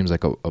almost seems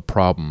like a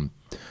problem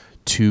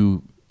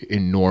too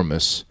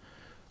enormous,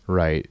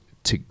 right,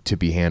 to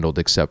be handled,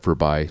 except for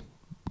by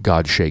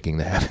God shaking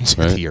the heavens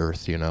and Right. the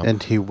earth, you know?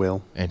 And he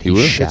will. And He he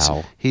will.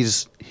 shall.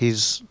 He's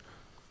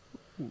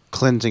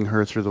cleansing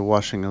her through the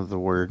washing of the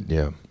word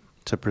Yeah.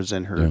 to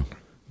present her Yeah.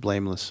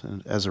 blameless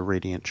and as a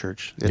radiant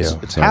church. It's Yeah.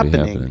 it's already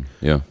happening.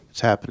 Yeah.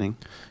 It's happening.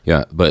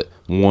 Yeah. But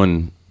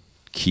one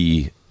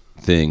key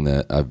thing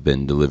that I've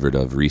been delivered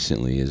of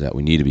recently is that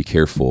we need to be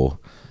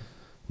careful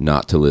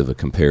not to live a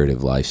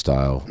comparative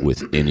lifestyle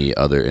with any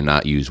other, and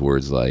not use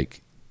words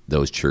like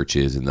those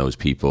churches and those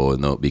people,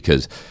 and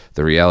because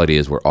the reality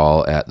is we're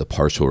all at the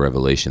partial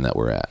revelation that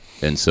we're at.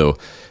 And so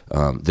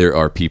there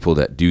are people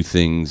that do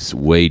things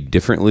way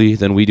differently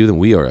than we do. Than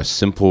we are a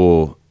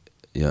simple,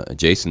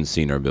 Jason's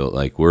seen our build,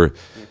 like we're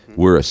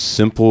a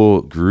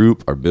simple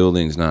group. Our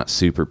building's not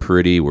super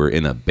pretty. We're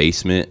in a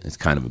basement. It's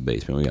kind of a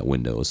basement. We got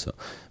windows, so,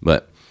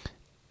 but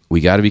we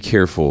got to be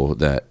careful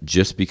that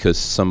just because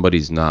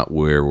somebody's not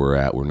where we're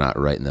at, we're not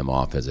writing them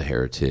off as a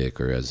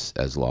heretic or as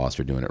lost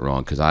or doing it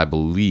wrong. Because I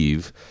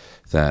believe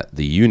that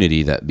the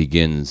unity that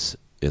begins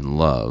in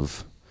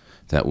love,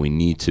 that we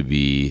need to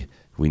be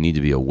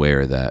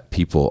aware that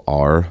people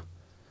are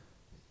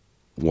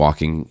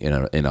walking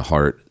in a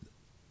heart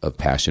of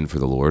passion for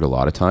the Lord a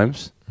lot of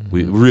times.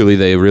 Mm-hmm.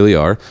 They really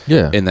are.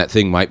 Yeah. And that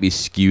thing might be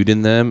skewed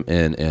in them.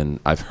 And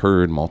I've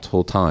heard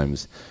multiple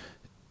times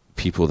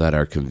people that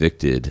are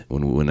convicted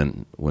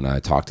when I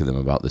talk to them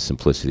about the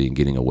simplicity and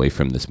getting away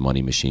from this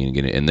money machine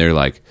and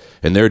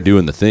they're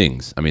doing the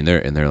things. I mean,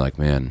 they're like,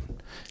 man,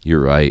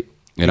 you're right.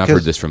 And I've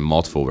heard this from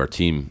multiple of our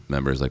team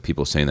members, like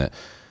people saying that,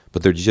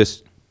 but they're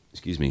just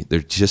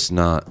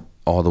not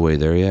all the way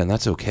there yet. And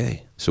that's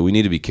okay. So we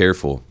need to be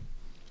careful.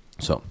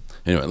 So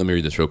anyway, let me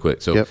read this real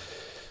quick. So, Yep.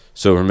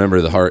 So remember,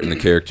 the heart and the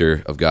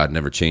character of God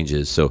never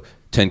changes. So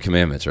 10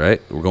 commandments,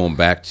 right? We're going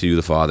back to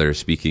the Father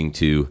speaking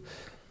to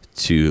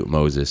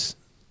Moses.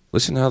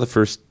 Listen to how the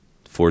first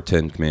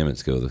 10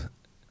 commandments go,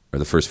 or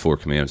the first 4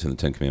 commandments in the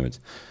 10 commandments.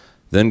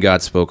 Then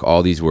God spoke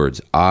all these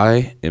words: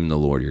 I am the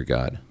Lord your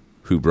God,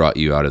 who brought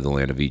you out of the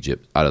land of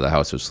Egypt, out of the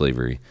house of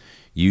slavery.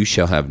 You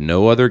shall have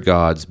no other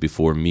gods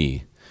before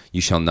me. You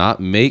shall not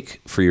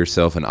make for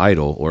yourself an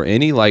idol or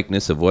any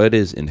likeness of what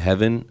is in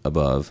heaven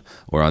above,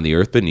 or on the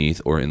earth beneath,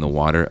 or in the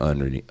water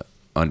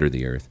under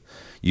the earth.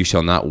 You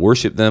shall not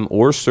worship them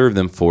or serve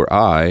them, for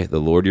I, the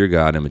Lord your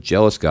God, am a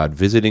jealous God,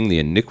 visiting the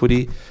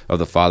iniquity of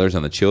the fathers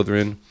on the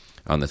children,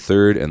 on the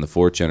 3rd and the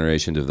 4th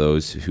generations of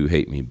those who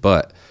hate me,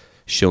 but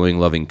showing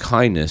loving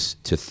kindness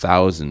to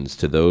thousands,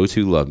 to those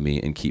who love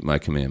me and keep my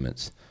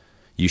commandments.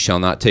 You shall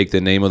not take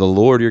the name of the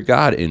Lord your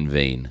God in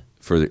vain,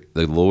 for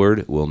the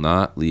Lord will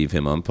not leave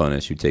him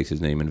unpunished who takes his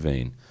name in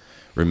vain.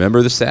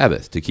 Remember the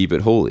Sabbath to keep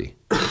it holy.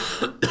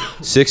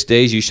 6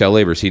 days you shall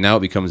labor. See, now it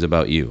becomes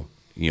about you.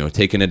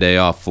 Taking a day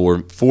off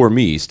for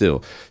me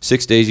still.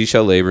 6 days you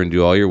shall labor and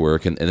do all your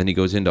work. And then he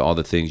goes into all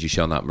the things: you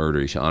shall not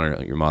murder, you shall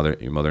honor your mother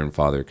and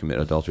father, commit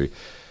adultery.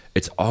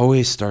 It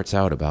always starts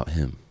out about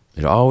him.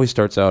 It always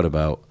starts out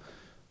about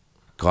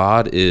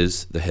God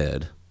is the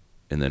head,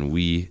 and then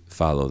we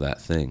follow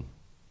that thing.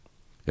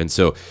 And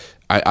so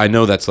I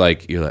know that's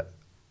like, you're like,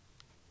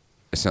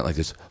 it's not like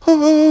this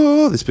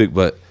big,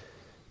 but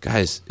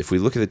guys, if we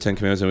look at the 10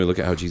 Commandments and we look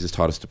at how Jesus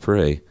taught us to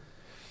pray,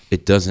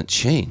 it doesn't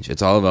change.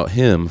 It's all about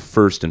him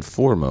first and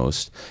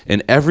foremost.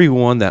 And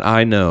everyone that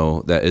I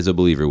know that is a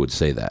believer would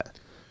say that.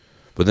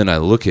 But then I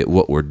look at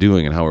what we're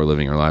doing and how we're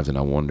living our lives, and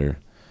I wonder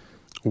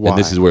why. And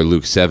this is where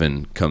Luke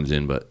 7 comes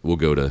in, but we'll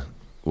go to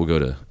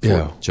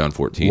John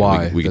 14.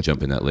 Why? We can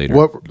jump in that later.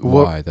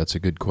 Why? That's a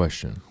good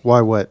question.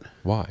 Why what?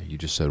 Why? You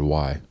just said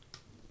why.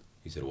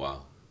 He said,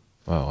 wow.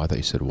 Oh, I thought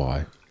you said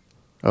why.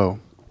 Oh.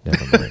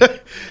 Never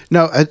mind.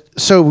 No,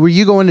 so were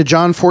you going to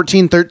John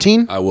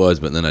 14:13? I was,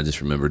 but then I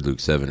just remembered Luke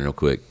 7 real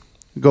quick.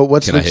 Go.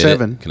 What's Luke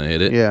 7? Can I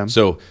hit it? Yeah.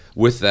 So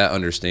with that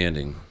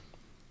understanding,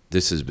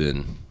 this has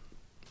been,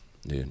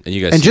 dude, and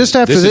you guys. And just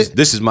after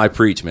this is my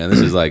preach, man.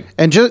 This is like.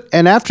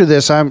 And after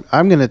this, I'm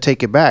going to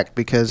take it back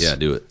because Yeah,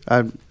 do it.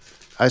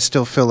 I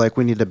still feel like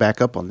we need to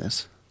back up on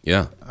this.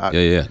 Yeah.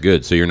 Yeah.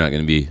 Good. So you're not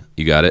going to be,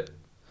 you got it?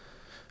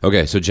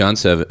 Okay. So John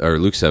 7 or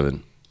Luke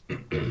 7.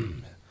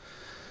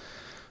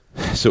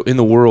 So in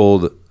the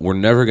world, we're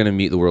never going to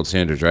meet the world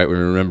standards, right? We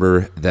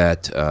remember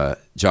that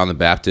John the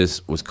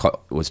Baptist was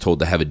told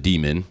to have a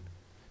demon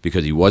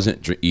because he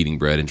wasn't eating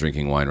bread and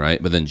drinking wine,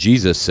 right? But then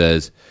Jesus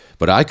says,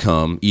 but I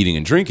come eating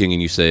and drinking,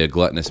 and you say a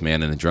gluttonous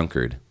man and a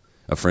drunkard,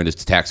 a friend is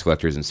to tax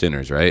collectors and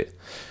sinners, right?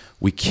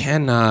 We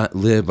cannot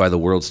live by the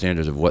world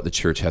standards of what the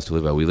church has to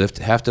live by. We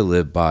have to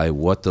live by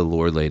what the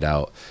Lord laid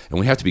out, and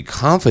we have to be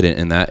confident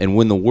in that. And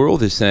when the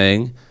world is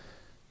saying,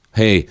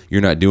 hey,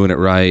 you're not doing it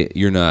right,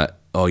 you're not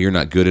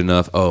good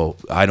enough, oh,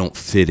 I don't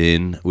fit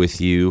in with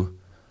you,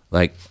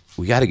 like,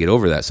 we got to get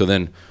over that. So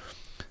then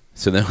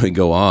we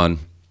go on.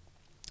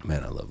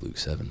 Man, I love Luke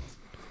 7.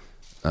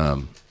 Let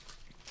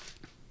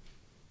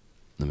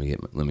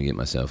me get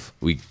myself.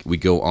 We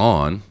go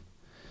on,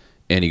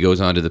 and he goes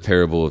on to the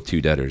parable of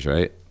two debtors,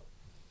 right?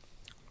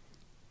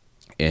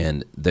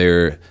 And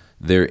they're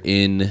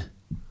in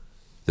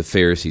the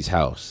Pharisee's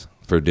house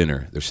for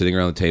dinner. They're sitting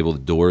around the table. The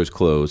door is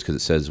closed because it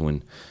says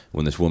when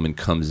this woman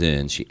comes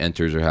in, she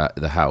enters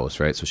the house,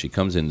 right? So she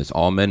comes in this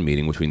all men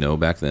meeting, which we know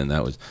back then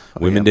that was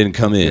women didn't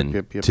come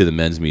in to the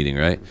men's meeting,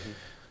 right? Mm-hmm.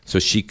 So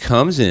she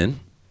comes in.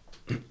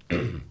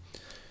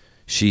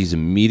 She's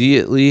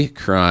immediately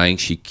crying.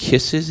 She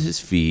kisses his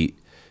feet.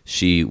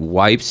 She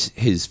wipes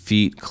his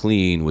feet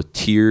clean with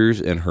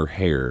tears in her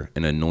hair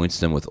and anoints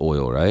them with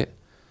oil, right?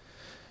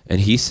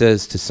 And he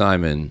says to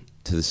Simon,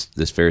 to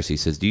this Pharisee, he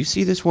says, do you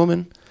see this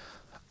woman?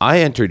 I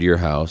entered your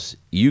house.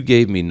 You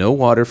gave me no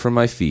water for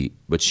my feet,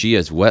 but she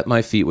has wet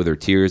my feet with her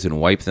tears and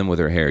wiped them with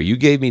her hair. You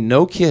gave me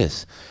no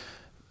kiss,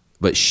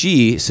 but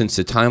she, since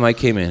the time I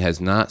came in,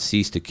 has not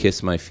ceased to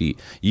kiss my feet.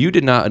 You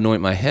did not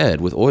anoint my head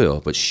with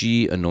oil, but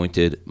she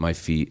anointed my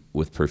feet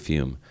with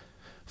perfume.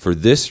 For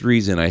this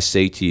reason I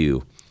say to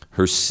you,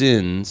 her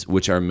sins,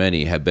 which are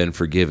many, have been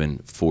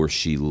forgiven, for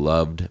she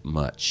loved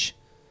much.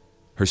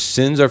 Her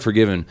sins are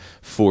forgiven,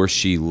 for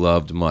she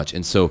loved much.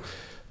 And so,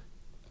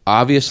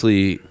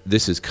 obviously,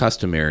 this is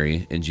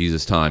customary in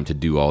Jesus' time to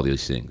do all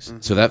these things.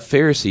 Mm-hmm. So that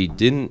Pharisee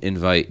didn't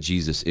invite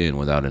Jesus in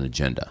without an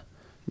agenda.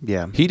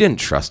 Yeah. He didn't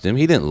trust him.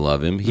 He didn't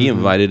love him. He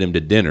invited him to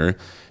dinner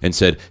and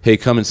said, hey,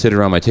 come and sit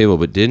around my table,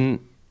 but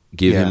didn't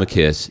give him a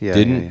kiss,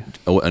 didn't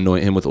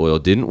anoint him with oil,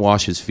 didn't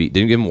wash his feet,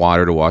 didn't give him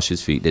water to wash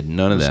his feet, did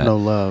none of that. There's no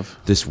love.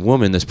 This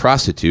woman, this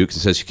prostitute, because it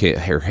says she can't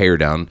her hair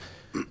down,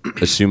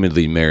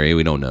 assumedly Mary,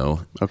 we don't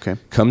know,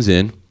 comes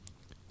in,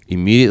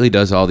 immediately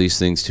does all these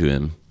things to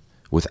him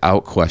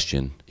without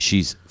question.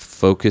 She's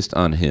focused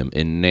on him,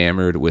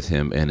 enamored with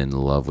him, and in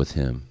love with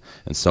him.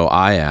 And so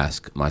I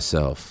ask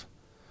myself,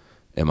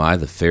 am I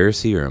the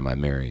Pharisee or am I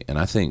Mary? And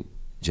I think,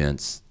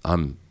 gents,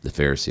 I'm the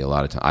Pharisee a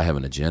lot of times. I have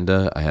an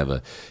agenda.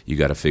 You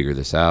got to figure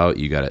this out.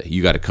 You got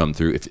to come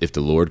through. If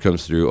the Lord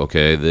comes through,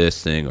 okay,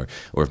 this thing,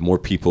 or if more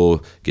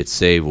people get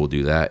saved, we'll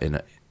do that.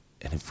 And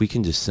if we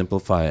can just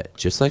simplify it,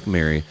 just like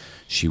Mary,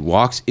 she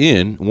walks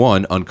in,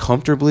 one,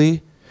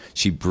 uncomfortably.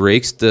 She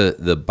breaks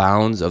the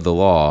bounds of the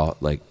law.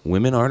 Like,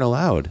 women aren't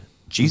allowed.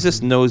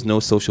 Jesus knows no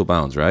social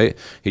bounds, right?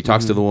 He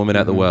talks to the woman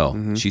at the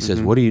well. She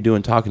says, what are you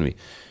doing talking to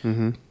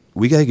me?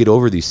 We got to get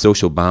over these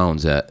social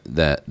bounds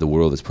that the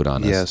world has put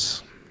on us.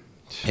 Yes.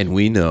 And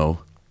we know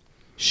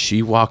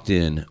she walked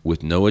in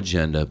with no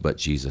agenda but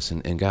Jesus.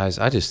 And guys,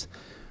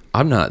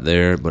 I'm not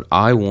there, but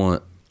I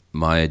want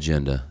my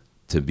agenda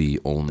to be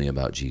only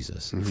about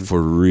Jesus.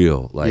 For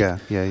real. Like,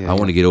 I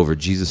want to get over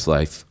Jesus'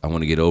 life. I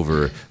want to get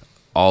over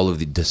all of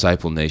the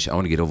disciple nation. I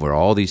want to get over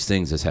all these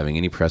things as having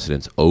any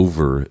precedence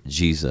over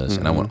Jesus.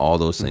 And I want all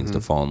those things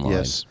to fall in line.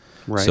 Yes.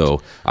 Right.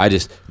 So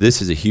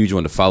this is a huge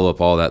one to follow up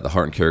all that, the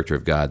heart and character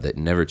of God that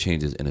never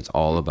changes, and it's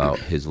all about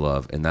his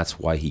love, and that's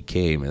why he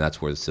came, and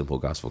that's where the simple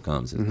gospel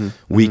comes. And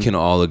we can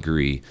all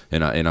agree,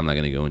 and I'm not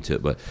going to go into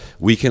it, but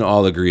we can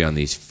all agree on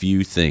these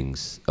few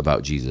things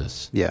about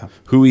Jesus. Yeah.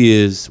 Who he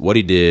is, what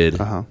he did,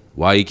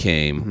 why he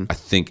came. I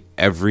think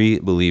every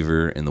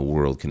believer in the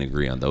world can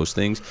agree on those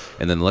things,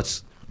 and then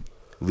let's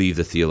leave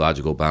the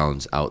theological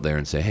bounds out there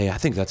and say, hey, I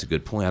think that's a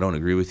good point. I don't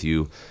agree with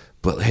you,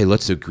 but hey,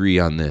 let's agree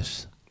on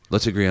this.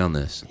 Let's agree on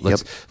this.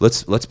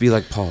 Let's be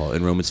like Paul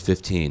in Romans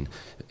 15,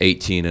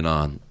 18 and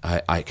on.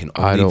 I can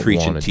only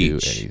preach and teach. I don't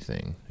want to do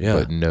anything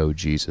but know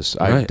Jesus.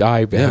 Right.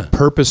 I have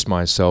purposed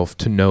myself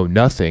to know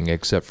nothing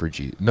except for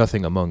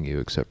nothing among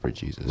you except for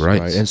Jesus.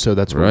 Right. And so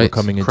that's what we're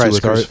coming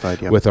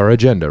into with our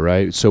agenda,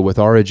 right? So with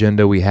our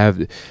agenda, we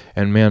have,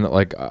 and man,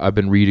 like I've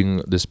been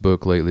reading this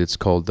book lately. It's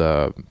called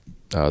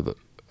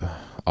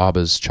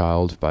Abba's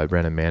Child by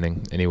Brandon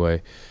Manning.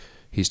 Anyway,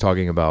 he's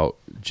talking about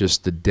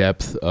just the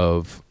depth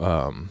of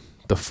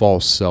the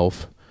false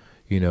self,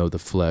 the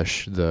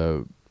flesh,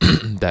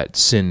 that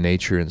sin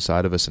nature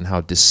inside of us, and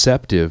how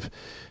deceptive,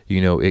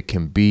 it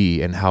can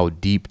be, and how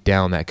deep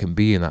down that can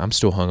be. And I'm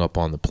still hung up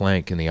on the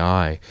plank in the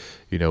eye,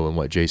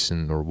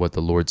 and what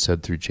the Lord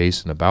said through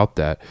Jason about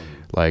that.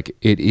 Like,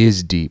 it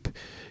is deep,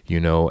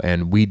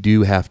 and we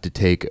do have to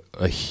take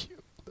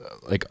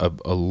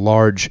a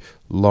large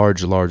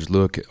large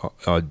look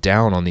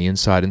down on the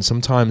inside. And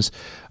sometimes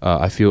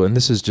I feel, and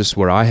this is just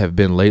where I have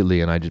been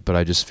lately, but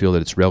I just feel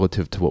that it's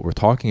relative to what we're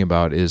talking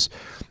about is,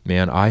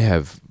 man,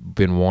 I've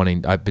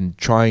been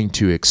trying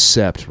to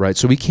accept, right?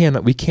 So we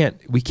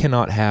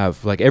cannot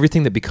have, like,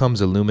 everything that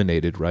becomes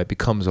illuminated, right,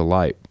 becomes a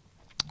light.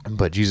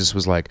 But Jesus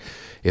was like,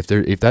 if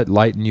that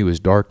light in you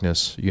is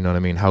darkness, you know what I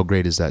mean? How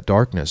great is that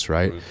darkness,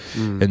 right?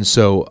 Mm. And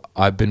so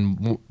I've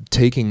been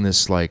taking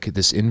this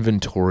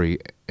inventory,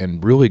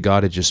 and really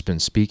God had just been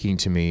speaking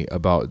to me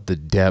about the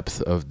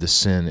depth of the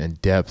sin and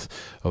depth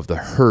of the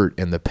hurt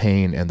and the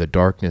pain and the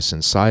darkness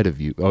inside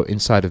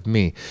of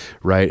me,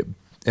 right?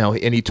 Now,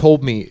 and he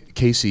told me,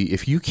 Casey,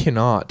 if you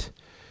cannot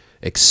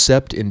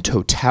accept in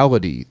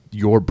totality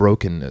your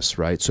brokenness,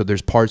 right? So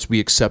there's parts we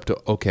accept,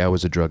 okay, I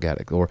was a drug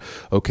addict, or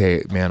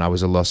okay, man, I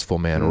was a lustful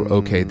man, or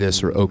okay,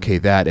 this, or okay,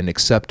 that, and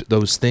accept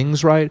those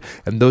things, right?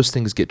 And those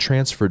things get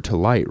transferred to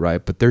light,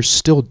 right? But there's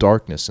still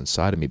darkness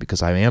inside of me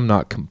because I am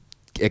not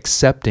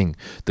accepting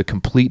the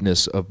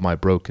completeness of my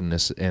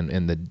brokenness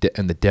and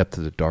the depth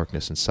of the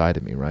darkness inside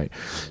of me, right?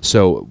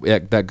 So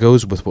that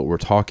goes with what we're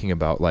talking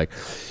about, like,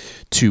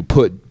 to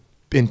put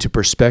into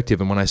perspective.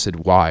 And when I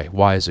said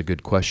why is a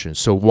good question.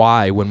 So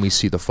why, when we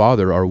see the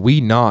Father, are we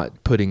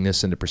not putting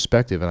this into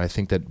perspective? And I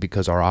think that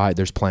because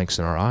there's planks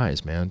in our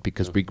eyes, man,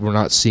 because we're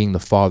not seeing the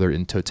Father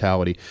in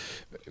totality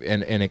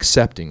and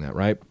accepting that,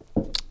 right?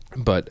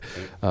 But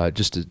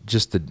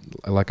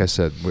like I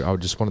said, I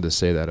just wanted to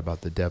say that about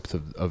the depth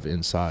of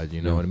inside,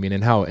 you know what I mean,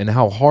 and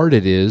how hard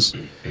it is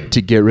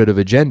to get rid of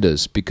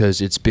agendas,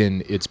 because it's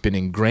been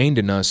ingrained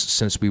in us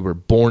since we were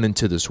born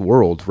into this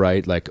world,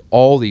 right? Like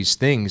all these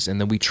things,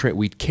 and then we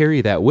carry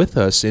that with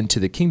us into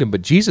the kingdom.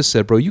 But Jesus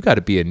said, bro, you got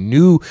to be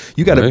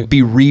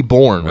be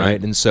reborn,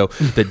 right? And so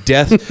the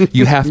death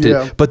you have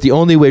to, but the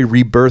only way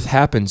rebirth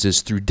happens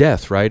is through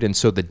death, right? And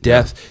so the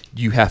death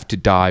you have to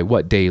die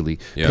daily,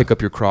 pick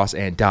up your cross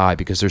and die.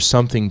 Because there's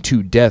something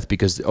to death,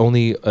 because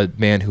only a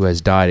man who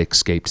has died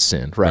escaped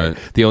sin, right?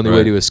 The only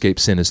way to escape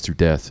sin is through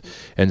death.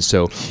 And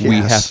so we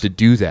have to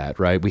do that,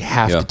 right? We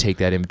have to take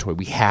that inventory.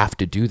 We have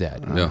to do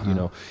that, you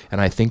know? And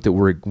I think that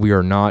we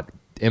are not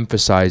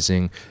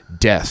emphasizing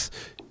death.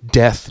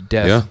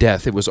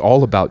 Death. It was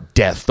all about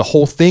death. The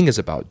whole thing is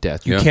about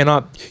death. You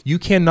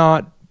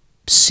cannot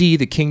see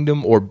the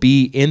kingdom or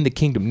be in the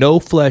kingdom. No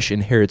flesh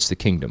inherits the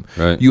kingdom.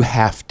 Right. You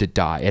have to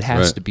die. It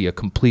has to be a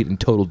complete and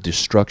total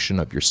destruction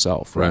of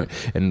yourself, right?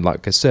 And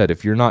like I said,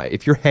 if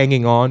you're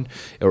hanging on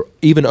or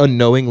even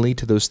unknowingly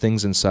to those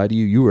things inside of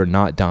you, you are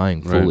not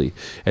dying fully,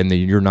 and then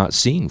you're not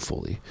seeing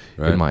fully,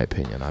 in my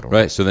opinion. I don't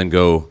know. So then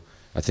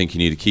I think you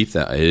need to keep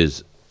that. It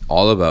is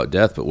all about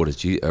death, but I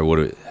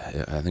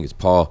think it's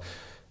Paul,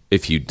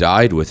 if you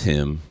died with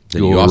him,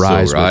 then you also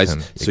rise. So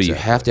exactly. You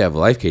have to have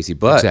life, Casey.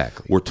 But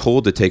we're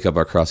told to take up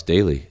our cross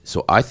daily.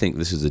 So I think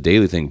this is a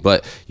daily thing.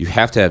 But you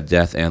have to have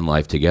death and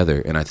life together.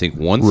 And I think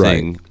one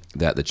thing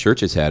that the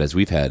church has had is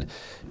we've had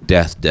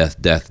death,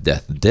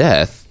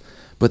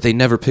 but they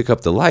never pick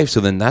up the life. So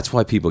then that's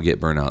why people get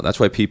burnt out. That's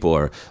why people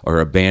are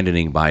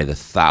abandoning by the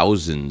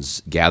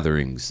thousands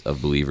gatherings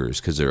of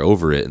believers, because they're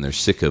over it and they're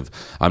sick of,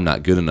 I'm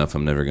not good enough,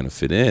 I'm never going to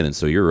fit in. And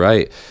so you're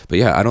right. But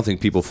yeah, I don't think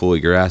people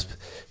fully grasp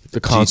the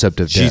concept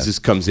of death. Jesus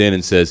comes in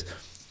and says,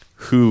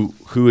 who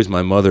is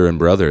my mother and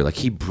brother? Like,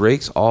 he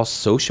breaks all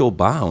social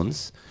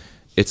bounds.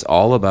 It's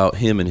all about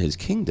him and his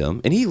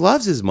kingdom. And he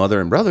loves his mother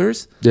and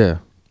brothers. Yeah.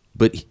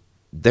 But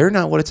they're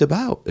not what it's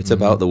about. It's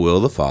about the will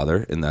of the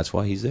Father, and that's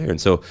why he's there.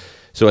 And so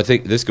I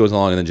think this goes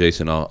along, and then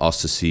Jason, I'll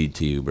secede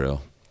to you,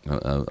 bro.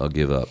 I'll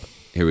give up.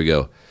 Here we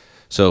go.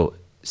 So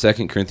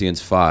 2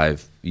 Corinthians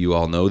 5, you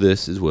all know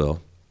this as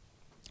well.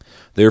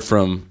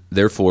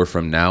 Therefore,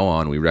 from now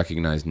on, we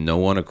recognize no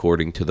one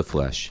according to the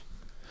flesh.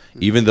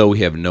 Even though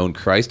we have known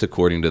Christ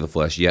according to the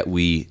flesh, yet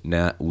we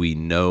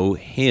know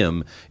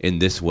him in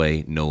this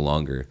way no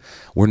longer.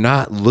 We're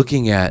not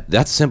looking at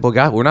that simple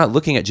God. We're not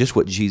looking at just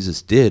what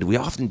Jesus did. We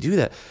often do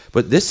that.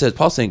 But this says,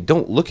 Paul's saying,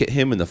 don't look at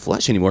him in the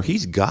flesh anymore.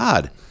 He's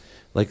God.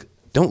 Like,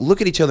 don't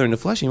look at each other in the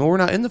flesh anymore. We're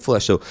not in the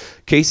flesh. So,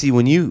 Casey,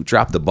 when you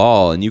drop the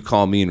ball and you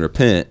call me and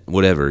repent,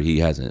 whatever, he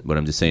hasn't. But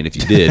I'm just saying, if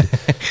you did,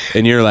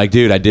 and you're like,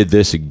 dude, I did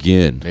this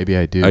again. Maybe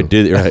I do. I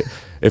did it right.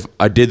 If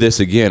I did this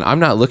again, I'm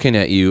not looking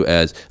at you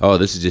as, oh,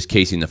 this is just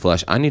Casey in the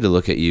flesh. I need to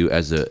look at you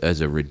as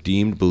a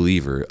redeemed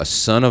believer, a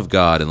son of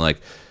God, and like,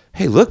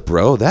 hey, look,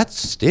 bro, that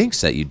stinks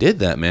that you did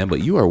that, man,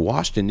 but you are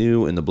washed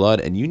anew in the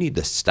blood, and you need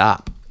to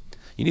stop.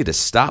 You need to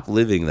stop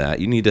living that.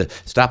 You need to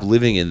stop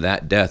living in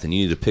that death, and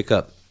you need to pick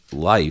up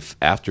life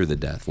after the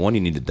death. One,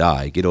 you need to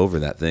die, get over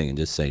that thing and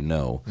just say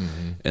no,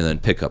 and then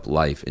pick up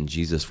life, and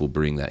Jesus will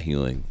bring that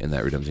healing and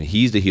that redemption.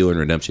 He's the healer and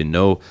redemption.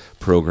 No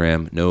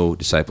program, no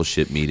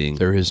discipleship meeting.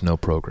 There is no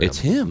program. It's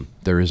him.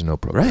 There is no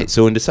program. Right.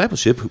 So in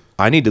discipleship,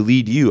 I need to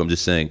lead you. I'm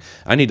just saying,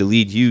 I need to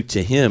lead you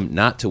to him,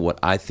 not to what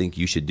I think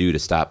you should do to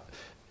stop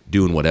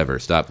doing whatever.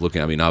 Stop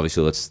looking. I mean,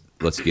 obviously,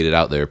 let's get it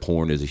out there.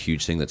 Porn is a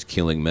huge thing that's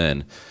killing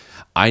men.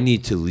 I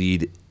need to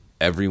lead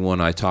everyone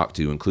I talk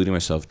to, including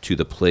myself, to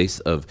the place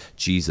of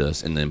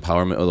Jesus and the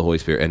empowerment of the Holy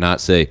Spirit, and not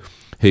say,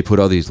 hey, put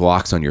all these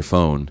locks on your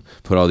phone,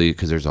 put all these,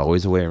 because there's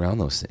always a way around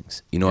those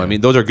things. You know what I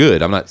mean? Those are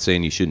good. I'm not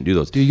saying you shouldn't do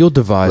those. Dude, you'll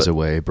devise a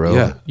way, bro.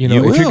 Yeah. You know,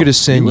 You if you're will. going to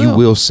sin, You you will.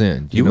 will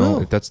sin. You know,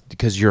 will. that's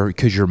because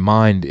your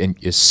mind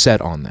is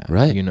set on that.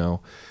 Right. You know,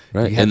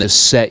 Right. you have And to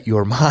set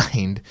your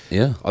mind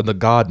Yeah. on the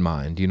God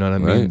mind. You know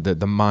what I mean? Right.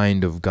 The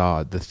mind of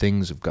God, the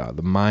things of God,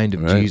 the mind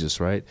of Right. Jesus,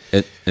 right?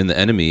 And the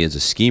enemy is a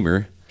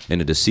schemer and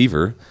a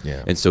deceiver.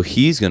 Yeah. And so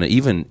he's going to,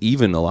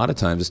 even a lot of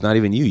times, it's not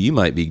even you. You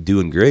might be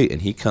doing great,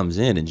 and he comes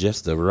in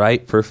just the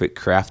right, perfect,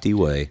 crafty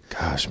way.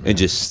 Gosh, man. And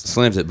just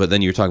slams it. But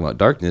then you're talking about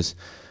darkness.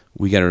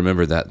 We got to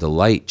remember that the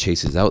light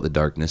chases out the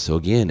darkness. So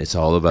again, it's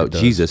all about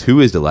Jesus. Who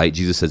is the light?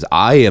 Jesus says,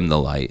 I am the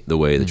light, the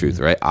way, the truth,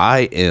 right?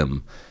 I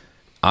am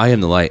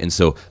the light. And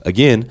so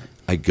again,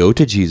 I go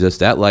to Jesus.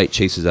 That light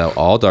chases out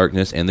all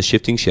darkness and the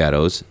shifting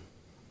shadows.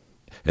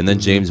 And then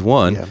James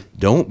 1,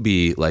 don't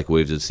be like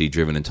waves of the sea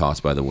driven and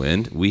tossed by the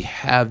wind. We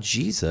have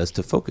Jesus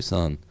to focus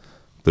on.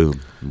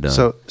 Boom, I'm done.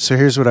 So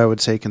here's what I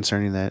would say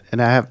concerning that,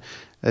 and I have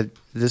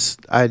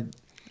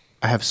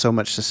I have so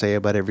much to say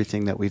about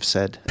everything that we've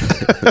said.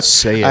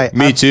 Say it.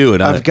 Me too.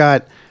 And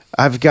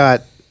I've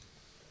got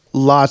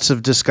lots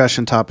of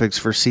discussion topics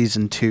for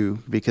season 2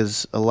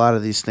 because a lot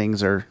of these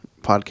things are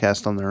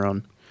podcast on their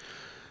own.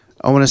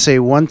 I want to say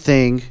one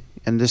thing,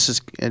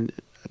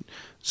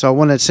 so I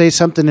want to say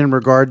something in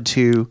regard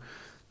to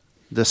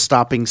the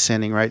stopping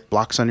sinning, right?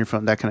 Blocks on your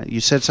phone, that kind of. You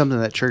said something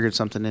that triggered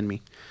something in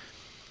me.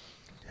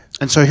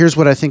 And so here's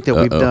what I think that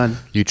we've done.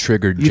 You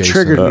triggered You Jason.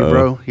 triggered me,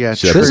 bro. Yeah,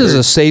 Should I This put is triggered.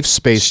 a safe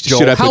space, Joel.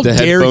 Should I How put the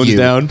dare headphones you?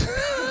 down?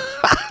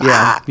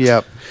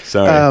 Yeah.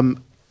 Sorry.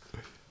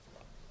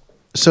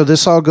 So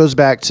this all goes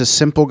back to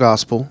simple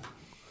gospel,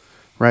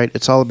 right?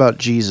 It's all about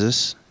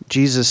Jesus.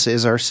 Jesus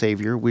is our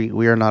Savior.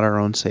 We are not our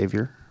own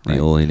Savior. The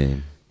only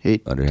name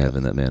It- under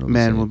heaven that man will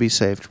Man be will be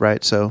saved,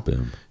 right? So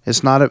Boom.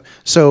 it's not a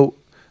so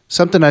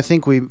something I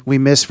think we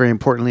miss very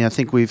importantly. I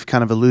think we've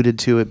kind of alluded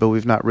to it, but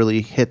we've not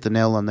really hit the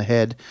nail on the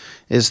head.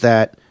 Is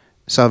that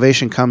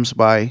salvation comes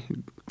by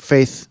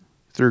faith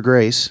through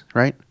grace,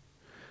 right?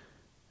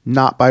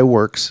 Not by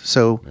works.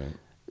 So Right.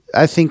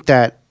 I think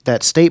that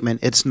statement,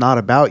 "It's not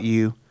about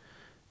you,"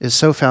 is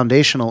so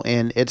foundational,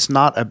 and it's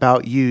not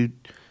about you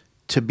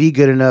to be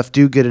good enough,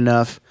 do good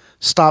enough,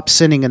 stop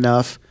sinning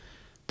enough,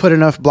 put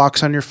enough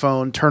blocks on your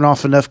phone, turn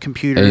off enough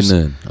computers.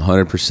 Amen.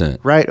 100%.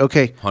 Right?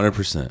 Okay.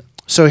 100%.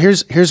 So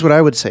here's what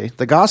I would say.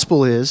 The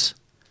gospel is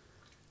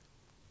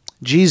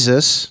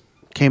Jesus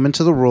came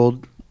into the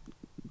world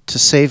to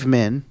save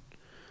men,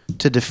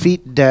 to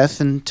defeat death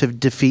and to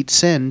defeat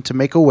sin, to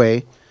make a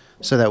way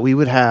so that we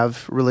would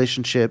have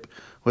relationship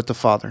with the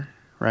Father,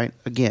 right?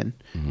 Again,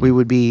 we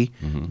would be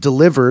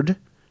delivered,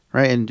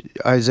 right? And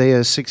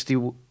Isaiah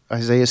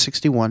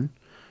 61,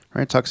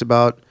 right, talks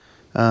about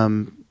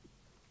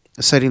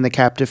setting the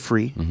captive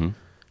free,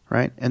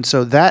 right? And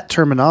so that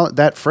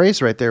that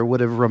phrase right there would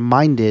have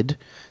reminded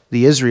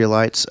the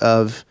Israelites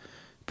of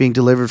being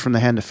delivered from the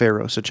hand of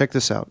Pharaoh. So check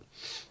this out.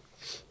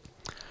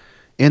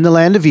 In the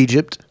land of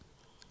Egypt,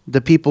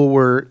 the people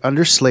were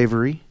under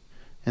slavery,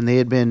 and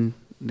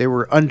they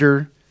were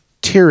under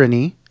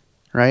tyranny,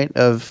 right,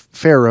 of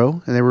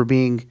Pharaoh, and they were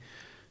being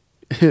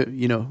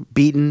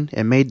beaten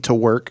and made to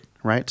work,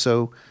 right?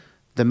 So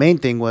the main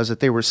thing was that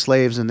they were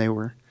slaves and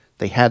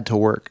they had to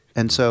work.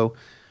 And so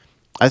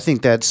I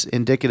think that's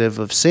indicative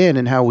of sin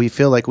and how we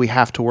feel like we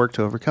have to work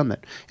to overcome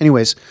that.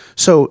 Anyways,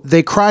 so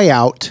they cry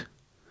out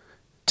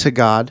to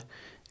God,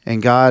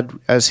 and God,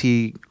 as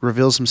he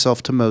reveals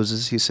himself to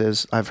Moses, he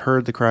says, "I've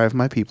heard the cry of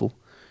my people,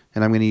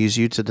 and I'm going to use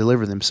you to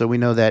deliver them." So we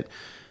know that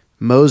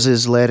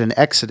Moses led an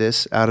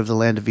exodus out of the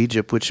land of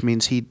Egypt, which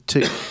means he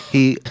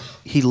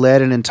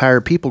led an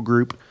entire people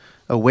group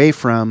away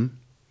from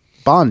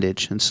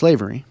bondage and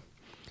slavery.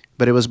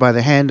 But it was by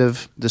the hand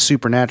of the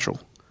supernatural,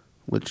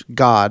 which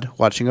God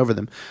watching over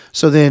them.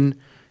 So then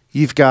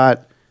you've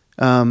got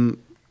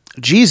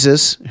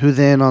Jesus, who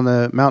then on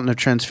the mountain of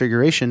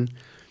transfiguration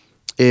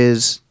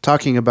is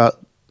talking about,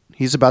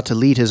 he's about to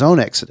lead his own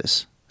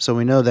exodus. So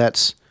we know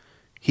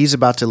he's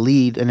about to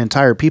lead an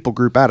entire people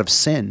group out of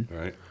sin.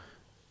 Right.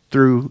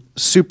 Through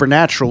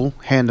supernatural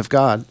hand of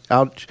God,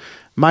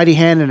 mighty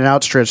hand and an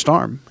outstretched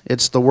arm.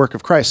 It's the work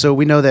of Christ. So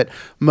we know that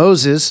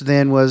Moses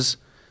then was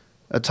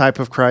a type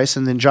of Christ,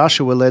 and then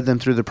Joshua led them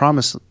through the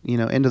promise,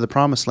 into the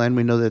promised land.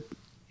 We know that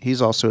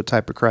he's also a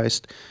type of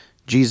Christ.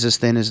 Jesus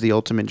then is the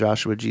ultimate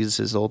Joshua. Jesus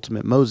is the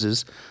ultimate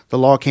Moses. The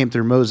law came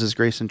through Moses.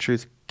 Grace and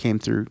truth came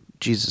through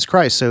Jesus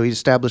Christ. So he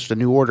established a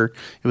new order.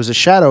 It was a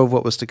shadow of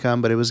what was to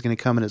come, but it was going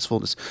to come in its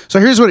fullness. So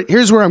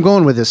here's where I'm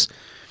going with this.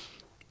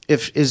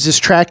 Is this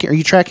tracking? Are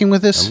you tracking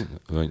with this?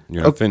 You're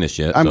not finished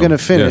yet. I'm going to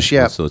finish.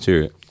 Yeah. So let's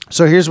hear it.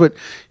 So here's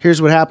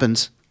what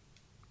happens.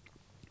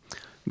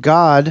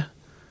 God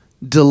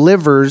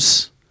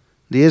delivers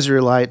the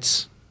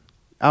Israelites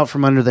out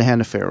from under the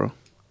hand of Pharaoh,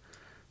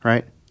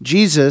 right?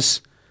 Jesus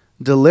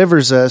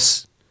delivers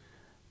us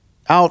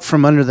out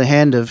from under the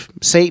hand of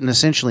Satan,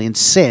 essentially, in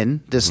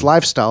sin, this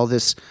lifestyle,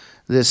 this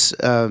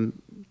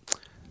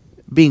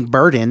being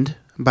burdened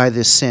by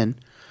this sin.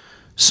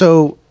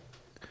 So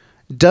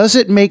does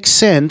it make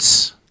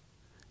sense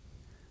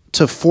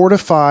to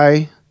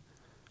fortify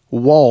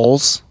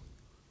walls,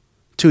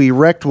 to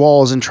erect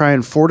walls and try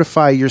and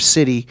fortify your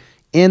city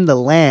in the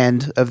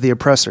land of the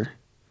oppressor?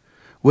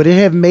 Would it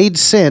have made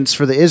sense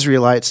for the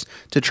Israelites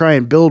to try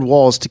and build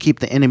walls to keep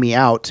the enemy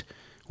out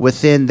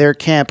within their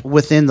camp,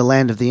 within the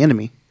land of the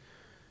enemy?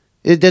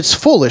 That's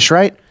foolish,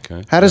 right?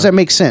 Okay. How does that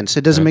make sense?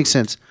 It doesn't make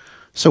sense.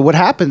 So what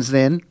happens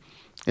then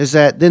is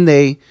that then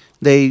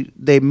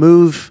they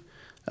move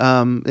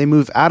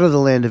out of the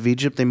land of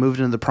Egypt, they moved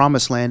into the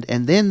promised land,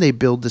 and then they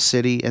build the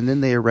city, and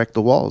then they erect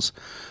the walls.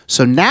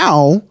 So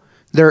now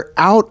they're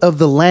out of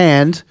the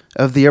land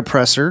of the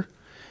oppressor,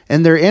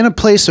 and they're in a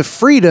place of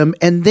freedom,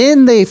 and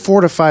then they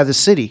fortify the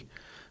city.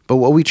 But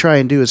what we try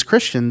and do as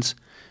Christians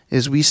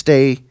is we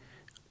stay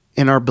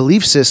in our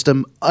belief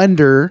system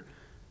under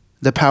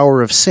the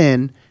power of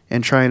sin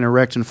and try and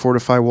erect and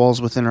fortify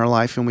walls within our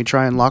life. And we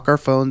try and lock our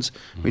phones.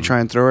 Mm-hmm. We try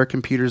and throw our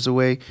computers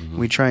away. Mm-hmm.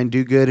 We try and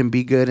do good and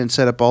be good and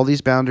set up all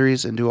these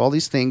boundaries and do all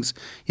these things.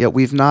 Yet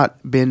we've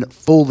not been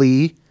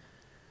fully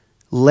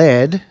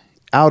led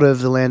out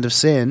of the land of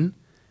sin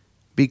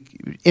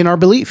in our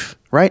belief,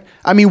 right?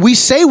 I mean, we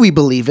say we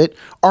believe it.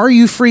 Are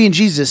you free in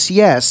Jesus?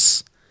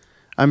 Yes,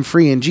 I'm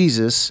free in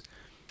Jesus.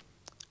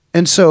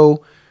 And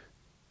so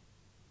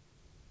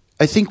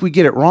I think we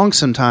get it wrong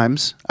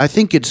sometimes. I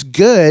think it's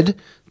good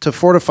to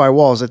fortify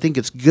walls. I think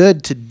it's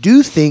good to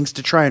do things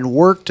to try and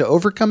work to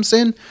overcome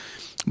sin.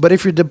 But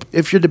if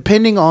you're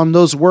depending on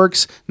those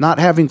works not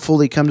having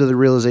fully come to the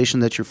realization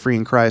that you're free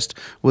in Christ,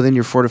 well, then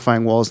you're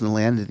fortifying walls in the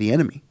land of the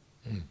enemy.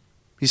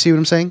 You see what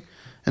I'm saying?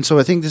 And so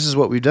I think this is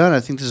what we've done. I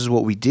think this is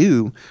what we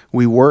do.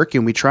 We work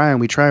and we try and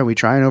we try and we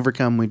try and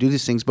overcome. We do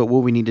these things, but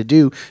what we need to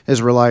do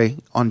is rely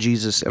on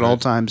Jesus at all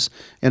times.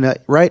 And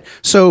right?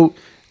 So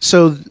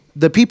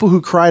the people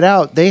who cried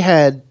out,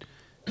 they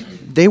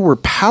were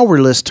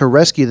powerless to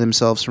rescue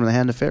themselves from the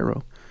hand of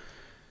Pharaoh.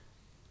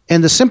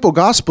 And the simple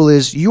gospel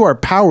is you are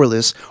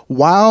powerless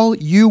while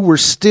you were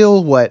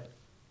still what?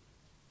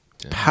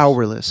 Yes.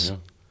 Powerless. Yeah.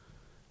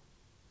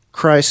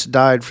 Christ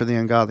died for the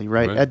ungodly,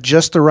 right? At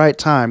just the right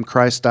time,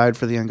 Christ died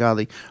for the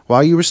ungodly.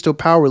 While you were still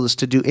powerless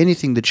to do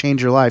anything to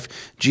change your life,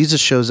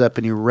 Jesus shows up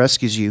and he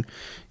rescues you.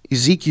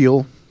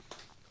 Ezekiel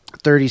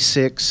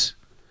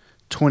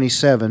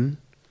 36:27.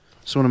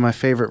 It's one of my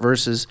favorite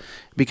verses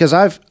because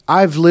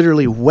I've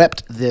literally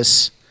wept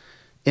this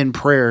in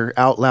prayer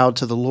out loud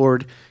to the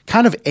Lord,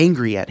 kind of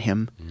angry at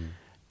him. Mm.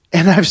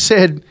 And I've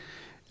said,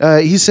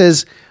 he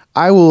says,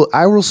 I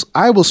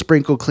will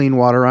sprinkle clean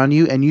water on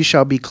you, and you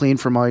shall be clean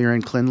from all your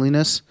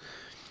uncleanness,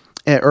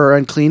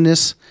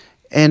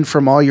 and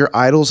from all your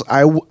idols.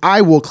 I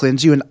will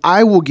cleanse you, and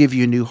I will give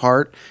you a new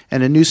heart,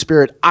 and a new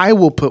spirit I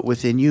will put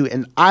within you,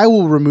 and I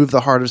will remove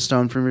the heart of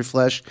stone from your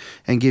flesh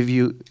and give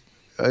you,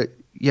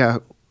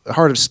 a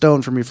heart of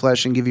stone from your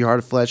flesh and give you a heart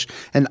of flesh,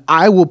 and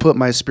I will put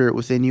my spirit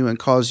within you and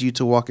cause you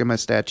to walk in my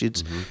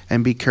statutes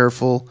and be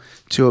careful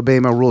to obey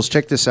my rules.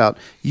 Check this out.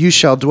 You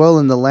shall dwell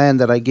in the land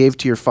that I gave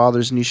to your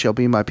fathers, and you shall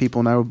be my people,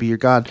 and I will be your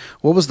God.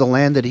 What was the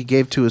land that he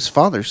gave to his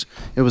fathers?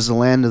 It was the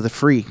land of the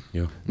free,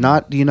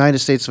 not the United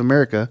States of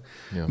America,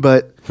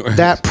 but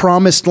that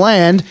promised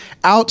land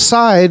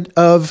outside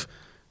of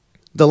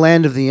the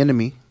land of the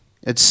enemy.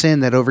 It's sin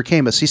that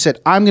overcame us. He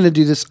said, I'm going to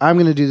do this, I'm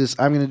going to do this,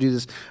 I'm going to do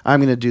this, I'm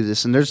going to do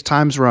this. And there's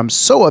times where I'm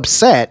so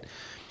upset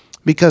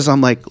because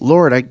I'm like,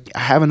 Lord, I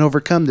haven't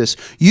overcome this.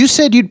 You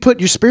said you'd put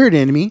your spirit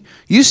in me.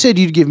 You said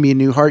you'd give me a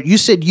new heart. You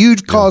said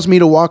you'd cause me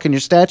to walk in your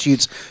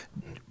statutes.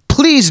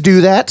 Please do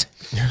that.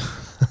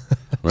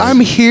 Right. I'm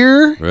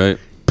here. Right.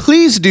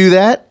 Please do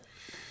that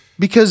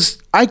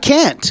because I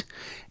can't.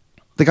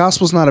 The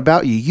gospel's not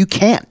about you. You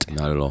can't.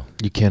 Not at all.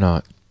 You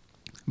cannot.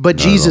 But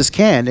not Jesus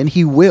can, and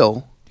he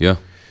will. Yeah.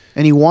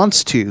 And he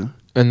wants to.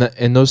 And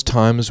in those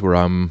times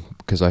where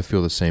because I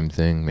feel the same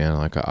thing, man.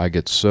 Like I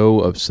get so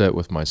upset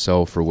with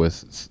myself or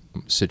with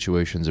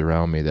situations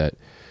around me that,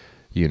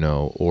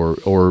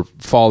 or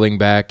falling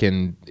back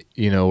and,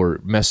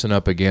 or messing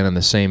up again in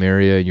the same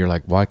area. And you're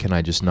like, why can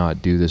I just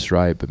not do this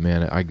right? But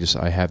man,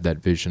 I have that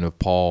vision of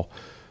Paul,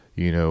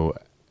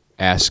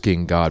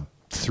 asking God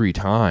 3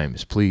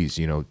 times, please,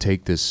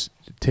 take this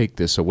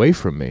away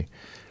from me.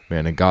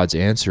 Man, and God's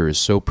answer is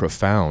so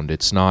profound.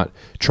 It's not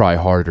try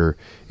harder.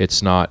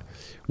 It's not,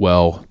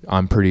 well,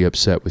 I'm pretty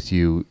upset with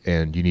you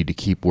and you need to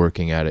keep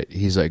working at it.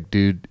 He's like,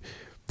 dude,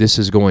 this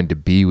is going to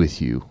be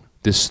with you.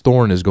 This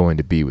thorn is going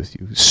to be with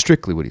you.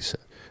 Strictly what he said.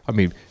 I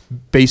mean,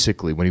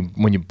 basically,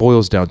 when he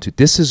boils down to,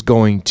 this is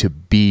going to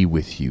be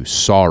with you.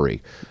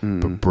 Sorry,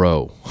 but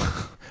bro,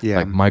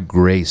 like my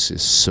grace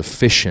is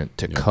sufficient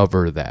to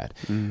cover that.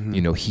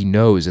 Mm-hmm. He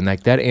knows, and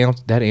like that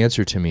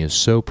answer to me is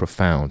so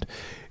profound.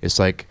 It's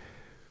like,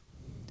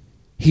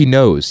 he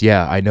knows,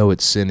 I know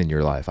it's sin in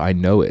your life. I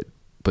know it.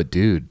 But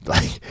dude,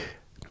 like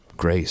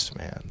grace,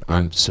 man.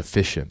 I'm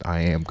sufficient. I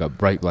am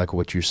God, right, like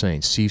what you're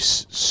saying.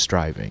 Cease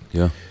striving.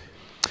 Yeah.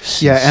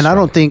 And I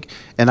don't think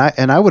and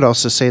I would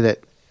also say that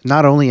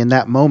not only in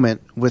that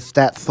moment with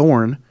that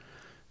thorn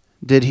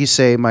did he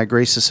say my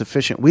grace is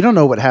sufficient. We don't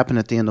know what happened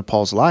at the end of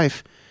Paul's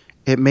life.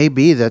 It may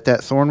be that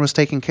thorn was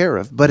taken care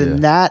of. But in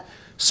that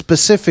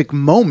specific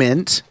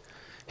moment,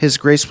 His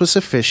grace was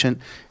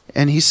sufficient,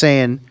 and he's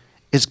saying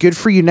it's good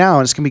for you now,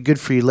 and it's going to be good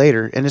for you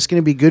later, and it's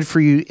going to be good for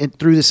you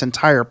through this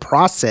entire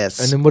process.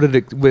 And then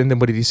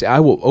what did he say? I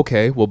will.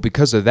 Okay, well,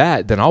 because of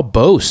that, then I'll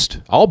boast.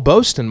 I'll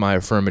boast in my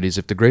infirmities.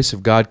 If the grace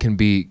of God can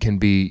be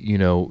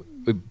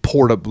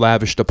poured up,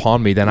 lavished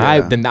upon me, then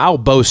I'll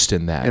boast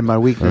in that. In my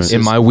weaknesses.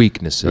 In my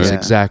weaknesses, Right.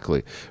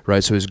 Exactly.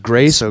 Right. So His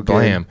grace, So good.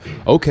 blam.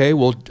 Okay,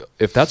 well,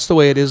 if that's the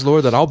way it is,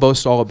 Lord, then I'll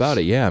boast all about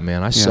it. Yeah,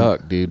 man, I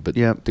suck, dude, but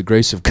the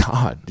grace of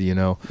God,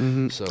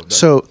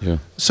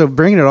 So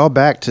bringing it all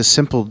back to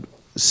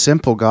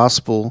simple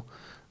gospel,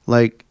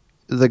 like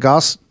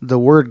the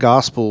word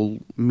gospel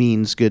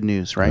means good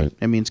news, right?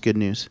 It means good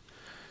news.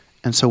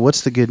 And so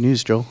what's the good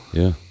news, Joel?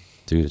 Yeah,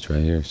 dude, it's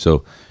right here.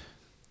 So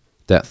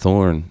that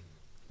thorn,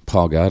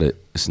 Paul got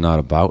it. It's not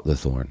about the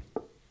thorn.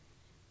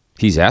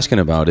 He's asking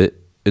about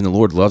it, and the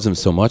Lord loves him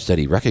so much that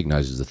he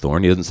recognizes the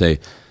thorn. He doesn't say,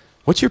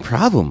 "What's your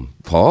problem,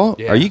 Paul?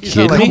 Are you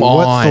kidding like, me?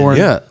 what thorn?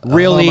 Yeah,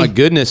 Really? Oh my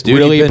goodness, dude!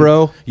 Really,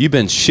 bro? You've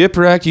been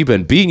shipwrecked. You've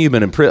been beaten. You've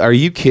been in prison. Are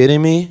you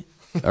kidding me?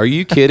 Are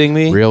you kidding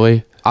me?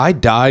 Really? I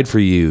died for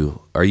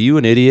you. Are you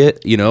an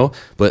idiot?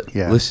 But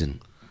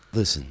listen.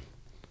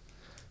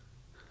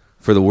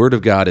 For the word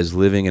of God is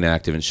living and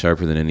active and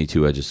sharper than any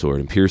two-edged sword,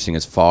 and piercing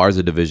as far as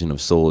the division of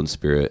soul and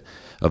spirit,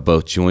 of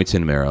both joints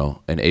and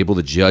marrow, and able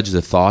to judge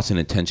the thoughts and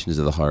intentions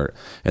of the heart.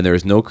 And there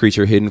is no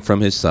creature hidden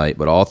from his sight,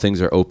 but all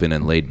things are open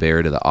and laid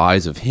bare to the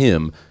eyes of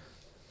him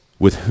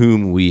with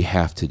whom we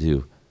have to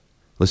do.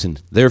 Listen,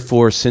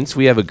 therefore, since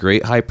we have a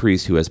great high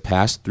priest who has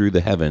passed through the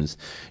heavens,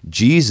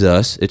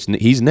 Jesus,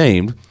 he's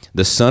named,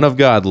 the Son of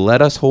God,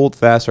 let us hold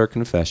fast our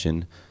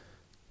confession.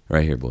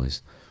 Right here,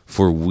 boys.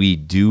 For we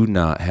do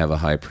not have a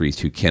high priest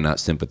who cannot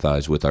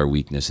sympathize with our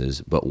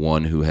weaknesses, but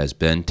one who has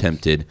been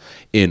tempted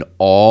in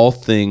all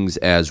things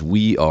as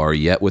we are,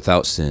 yet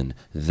without sin.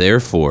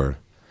 Therefore,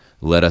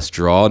 let us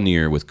draw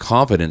near with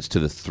confidence to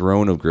the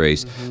throne of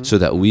grace, so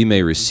that we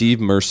may receive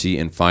mercy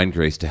and find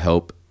grace to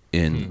help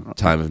in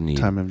time of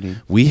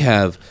need. We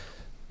have,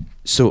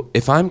 so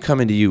if I'm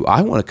coming to you, I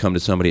want to come to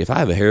somebody. If I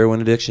have a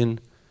heroin addiction,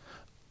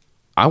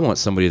 I want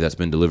somebody that's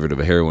been delivered of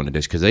a heroin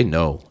addiction, because they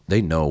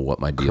know what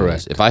my deal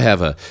is. If I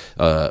have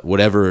a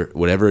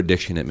whatever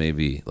addiction it may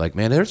be, like,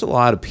 man, there's a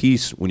lot of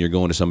peace when you're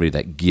going to somebody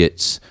that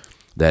gets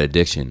that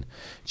addiction.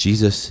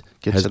 Jesus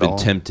has been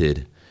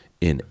tempted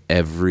in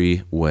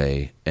every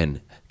way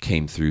and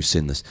came through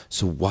sinless.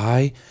 So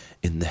why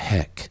in the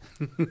heck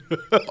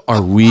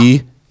are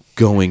we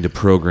going to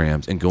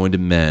programs and going to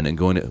men and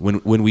going to,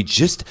 when we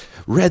just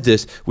read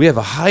this, we have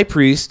a high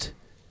priest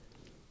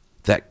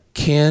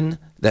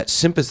that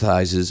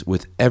sympathizes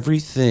with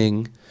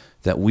everything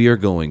that we are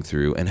going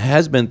through and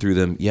has been through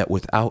them, yet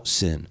without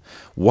sin.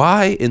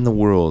 Why in the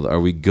world are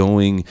we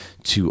going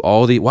to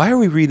why are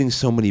we reading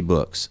so many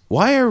books?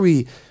 Why are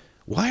we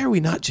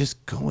not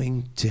just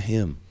going to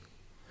him?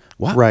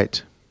 Why?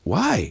 Right.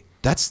 Why?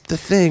 That's the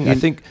thing. I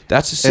think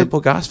that's a simple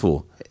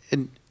gospel.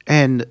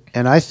 And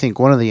I think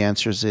one of the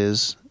answers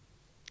is,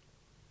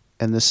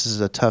 and this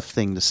is a tough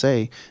thing to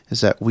say,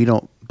 is that we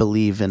don't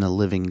believe in a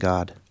living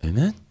God.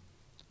 Amen.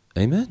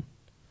 Amen.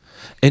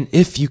 And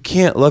if you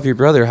can't love your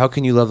brother, how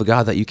can you love a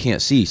God that you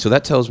can't see? So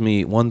that tells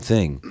me one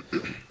thing.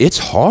 It's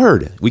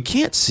hard. We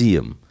can't see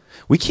him.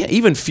 We can't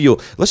even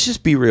feel. Let's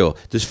just be real.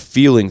 This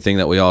feeling thing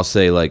that we all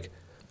say, like,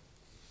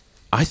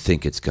 I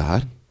think it's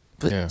God,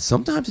 but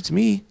sometimes it's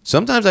me.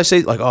 Sometimes I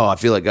say, like, oh, I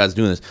feel like God's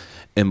doing this.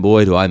 And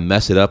boy, do I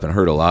mess it up and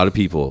hurt a lot of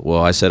people.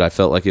 Well, I said I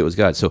felt like it was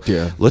God. So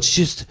let's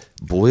just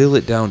boil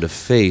it down to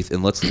faith,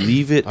 and let's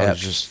leave it at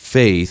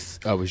faith.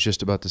 I was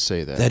just about to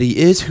say that he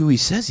is who he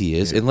says he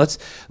is, and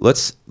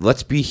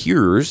let's be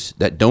hearers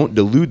that don't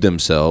delude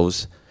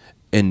themselves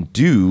and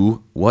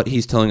do what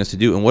he's telling us to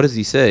do. And what does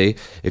he say?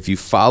 If you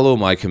follow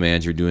my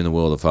commands, you're doing the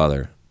will of the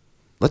Father.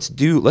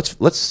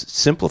 Let's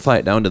simplify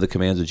it down to the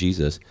commands of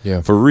Jesus. Yeah.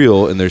 For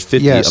real, and there's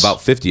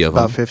about 50 of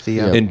them. About 50,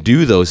 yeah. And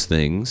do those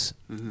things.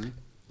 Mm-hmm.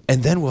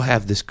 And then we'll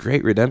have this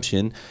great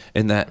redemption,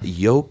 and that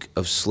yoke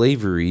of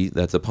slavery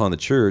that's upon the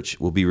church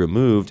will be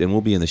removed, and we'll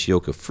be in this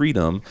yoke of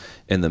freedom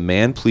and the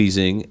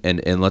man-pleasing,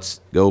 and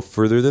let's go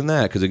further than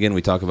that, because, again,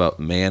 we talk about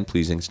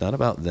man-pleasing. It's not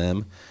about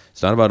them.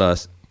 It's not about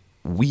us.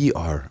 We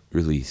are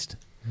released.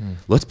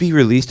 Let's be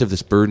released of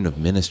this burden of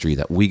ministry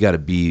that we got to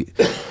be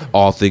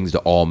all things to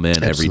all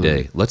men every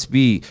day. Let's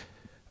be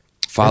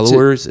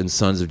followers and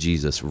sons of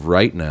Jesus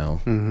right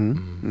now,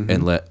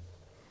 and let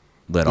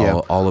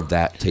all of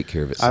that take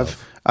care of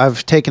itself.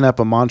 I've taken up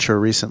a mantra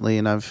recently,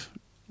 and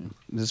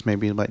this may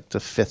be like the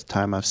 5th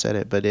time I've said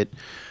it, but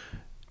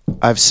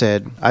I've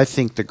said, I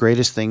think the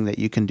greatest thing that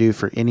you can do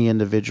for any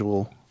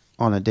individual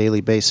on a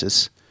daily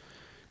basis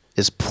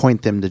is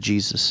point them to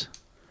Jesus.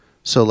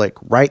 So, like,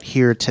 right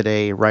here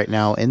today, right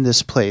now, in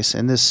this place,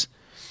 in this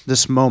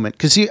moment,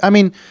 because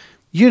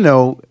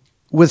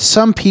with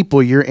some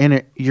people, your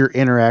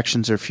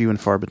interactions are few and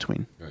far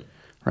between,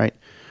 right?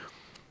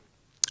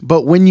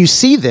 But when you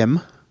see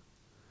them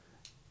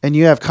and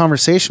you have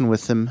conversation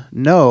with them,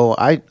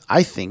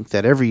 I think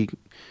that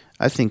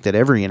I think that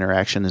every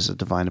interaction is a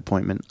divine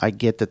appointment. I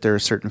get that there are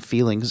certain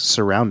feelings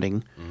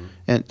surrounding,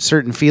 and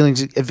certain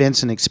feelings,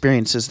 events, and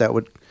experiences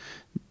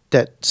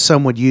that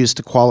some would use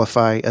to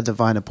qualify a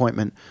divine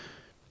appointment.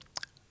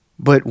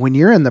 But when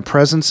you're in the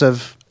presence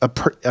of a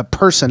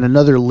person,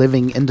 another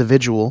living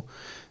individual,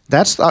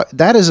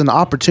 that is an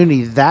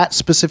opportunity that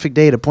specific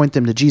day to point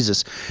them to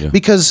Jesus. Yeah.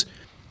 Because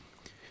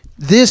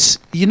this,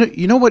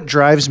 you know what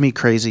drives me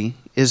crazy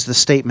is the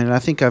statement, and I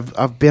think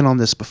I've been on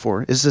this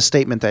before, is the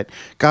statement that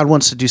God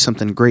wants to do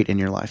something great in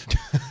your life.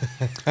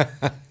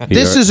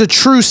 This is a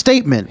true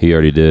statement. He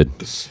already did.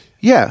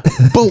 Yeah.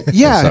 But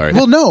yeah. Sorry.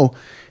 Well, no.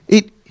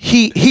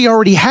 He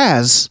already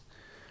has.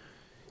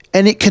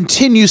 And it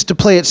continues to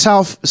play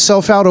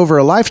itself out over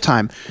a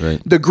lifetime.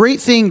 Right. The great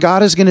thing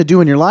God is going to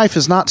do in your life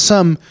is not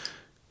some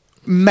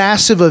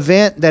massive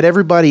event that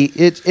everybody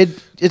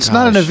it's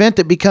not an event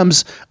that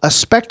becomes a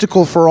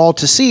spectacle for all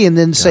to see and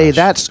then say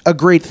that's a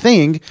great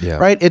thing,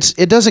 right?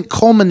 It doesn't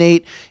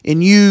culminate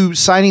in you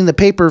signing the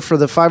paper for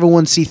the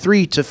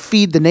 501c3 to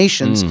feed the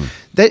nations.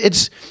 That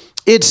it's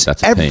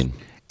That's a pain.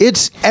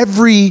 It's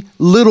every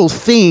little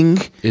thing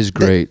Is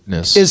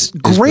greatness. is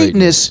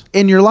greatness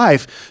in your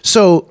life.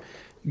 So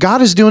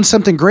God is doing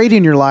something great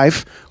in your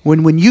life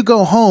when you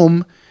go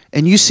home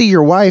and you see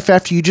your wife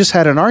after you just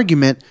had an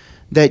argument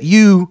that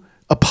you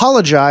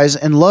apologize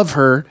and love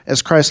her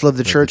as Christ loved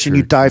the church and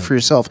you die for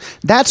yourself.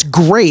 That's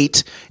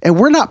great. And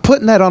we're not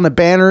putting that on a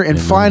banner and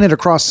flying it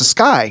across the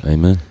sky.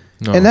 Amen.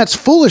 No. And that's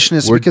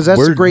foolishness because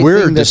that's a great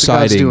thing that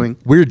God's doing.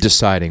 We're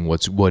deciding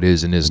what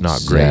is and is not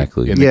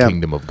Exactly. great in the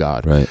kingdom of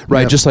God. Right.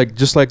 Right. Just like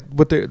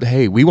what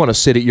hey, we want to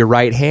sit at your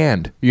right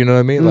hand. You know what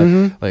I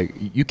mean? Like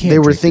you can't. They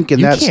were thinking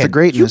that's the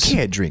greatness. You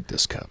can't drink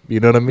this cup. You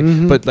know what I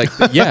mean? But like,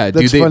 yeah,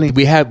 That's dude, funny.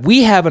 we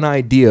have an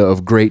idea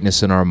of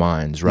greatness in our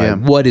minds, right? Yeah.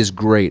 What is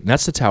great? And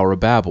that's the Tower of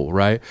Babel,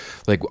 right?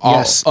 Like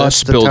Yes, us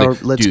that's the building. tower.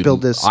 Let's dude,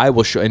 build this. I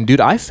will show. And dude,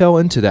 I fell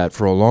into that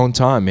for a long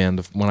time, man.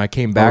 When I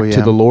came back yeah.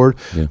 to the Lord,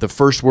 Yeah. the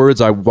first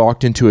words I walked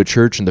into a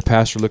church and the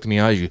pastor looked me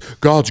in the eyes,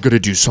 God's going to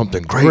do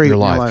something great in your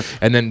life.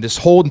 And then this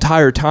whole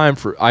entire time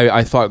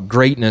I thought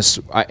greatness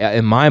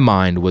in my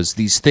mind was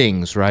these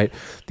things, right?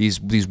 These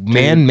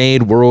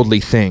man-made worldly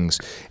things,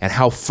 and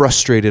how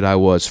frustrated I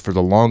was for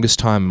the longest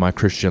time in my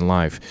Christian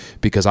life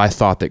because I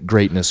thought that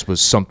greatness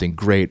was something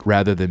great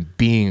rather than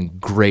being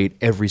great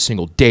every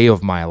single day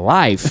of my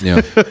life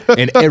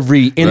and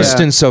every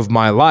instance of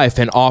my life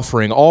and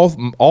offering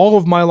all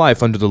of my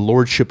life under the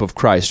lordship of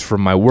Christ, from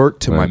my work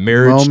to my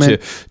marriage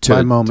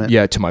by moment.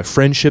 to my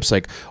friendships,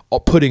 like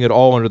putting it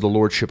all under the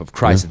lordship of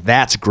Christ.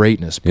 That's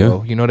greatness,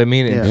 bro. Yeah. You know what I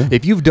mean? And Yeah.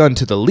 if you've done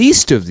to the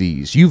least of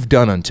these, you've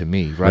done unto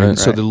me, right? And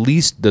so the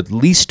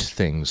least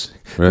things,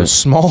 the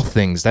small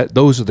things,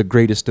 those are the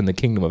greatest in the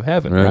kingdom of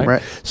heaven, right?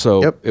 Right.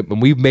 So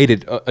we've made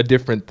it a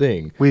different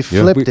thing. We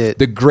flipped it.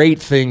 The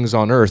great things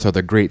on earth are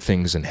the great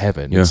things in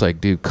heaven. Yeah. It's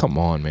like, dude, come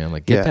on, man.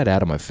 Like, get that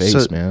out of my face,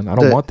 So man. I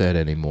don't want that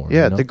anymore.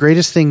 Yeah, you know? the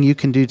greatest thing you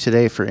can do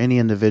today for any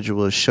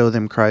individual is show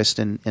them Christ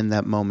in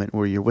that moment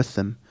where you're with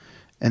them.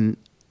 And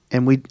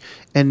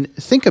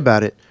think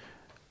about it.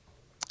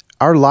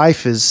 Our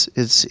life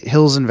is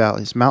hills and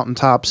valleys,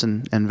 mountaintops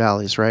and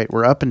valleys, right?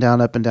 We're up and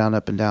down, up and down,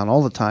 up and down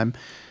all the time.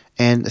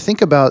 And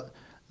think about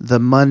the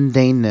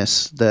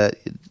mundaneness,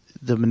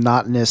 the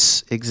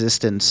monotonous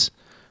existence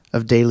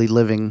of daily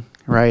living,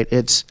 right?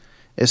 It's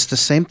the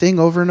same thing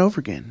over and over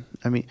again.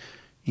 I mean,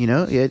 you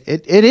know, it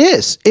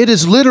is. It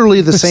is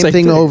literally the same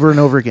thing over and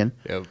over again.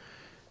 Yep.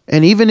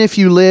 And even if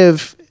you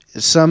live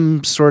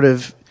some sort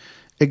of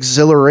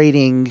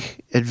exhilarating,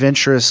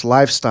 adventurous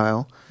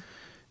lifestyle,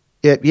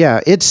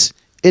 it's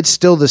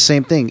still the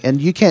same thing.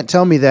 And you can't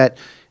tell me that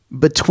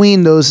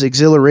between those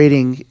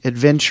exhilarating,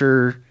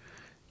 adventuristic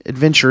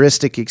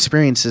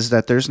experiences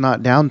that there's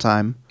not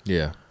downtime.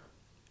 Yeah.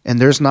 And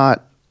there's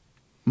not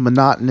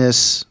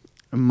monotonous,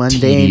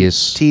 mundane,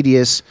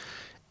 tedious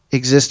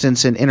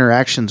existence and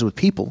interactions with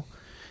people.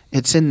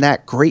 It's in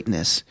that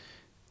greatness.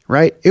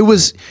 Right? It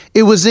was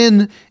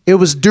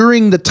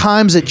during the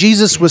times that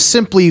Jesus was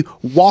simply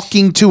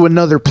walking to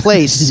another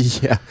place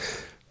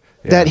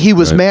that he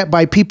was met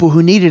by people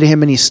who needed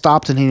him, and he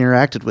stopped and he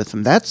interacted with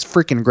them. That's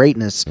freaking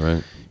greatness.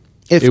 Right.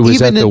 It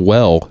was at the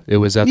well. It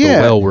was at the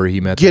well where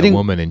he met that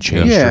woman and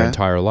changed her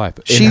entire life.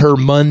 In her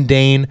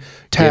mundane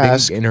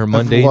task. In her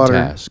mundane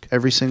task.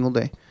 Every single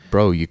day.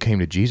 Bro, you came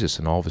to Jesus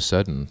and all of a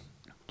sudden,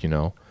 you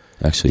know.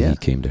 Actually, he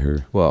came to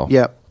her. Well,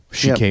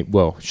 She came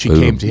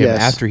to him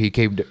after he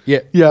came to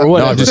No,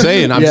 I'm just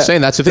saying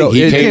that's the thing. So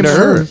he came to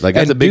her. Like,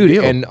 that's a big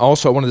deal. And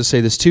also I wanted to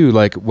say this too,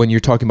 like when you're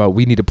talking about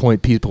we need to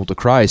point people to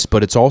Christ,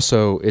 but it's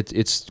also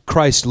it's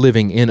Christ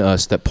living in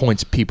us that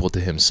points people to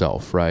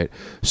himself, right?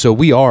 So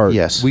we are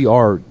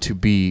to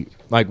be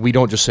like, we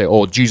don't just say,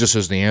 "Oh, Jesus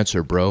is the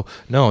answer, bro."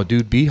 No,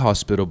 dude, be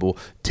hospitable.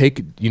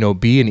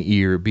 Be an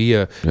ear, be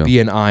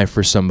an eye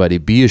for somebody,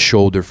 be a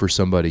shoulder for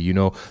somebody, you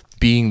know.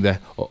 Being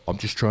I'm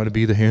just trying to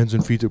be the hands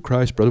and feet of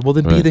Christ, brother. Well,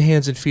 then be the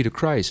hands and feet of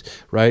Christ,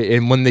 right?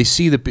 And when they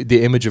see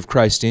the image of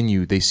Christ in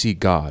you, they see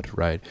God,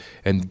 right?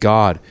 And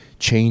God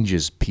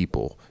changes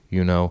people,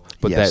 you know.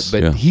 But Yes.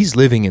 but Yeah. he's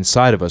living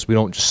inside of us. We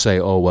don't just say,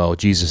 "Oh well,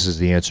 Jesus is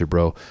the answer,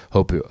 bro.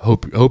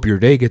 Hope your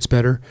day gets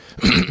better,"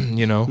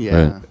 you know.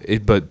 Yeah.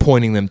 But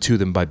pointing them to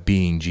them by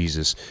being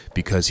Jesus,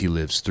 because he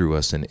lives through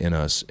us and in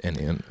us,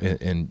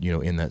 and you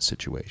know, in that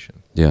situation.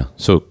 Yeah.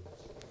 So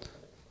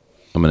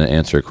I'm going to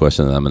answer a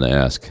question that I'm going to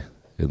ask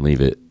and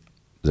leave it.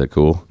 Is that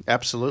cool?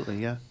 Absolutely.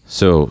 Yeah.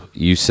 So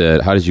you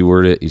said, how did you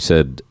word it? You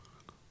said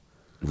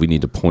we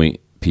need to point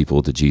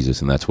people to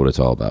Jesus, and that's what it's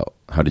all about.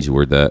 How did you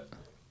word that?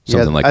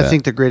 Something like I that.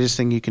 think the greatest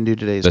thing you can do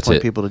today is That's point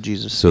it. people to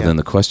Jesus. So Yeah. then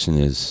the question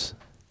is,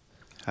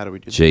 How do we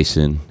do that?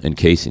 Jason and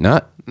Casey,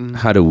 not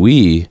how do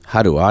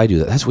I do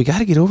that? That's, we got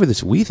to get over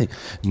this we thing.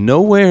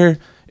 Nowhere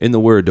in the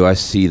word do I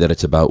see that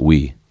it's about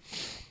we.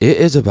 It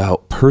is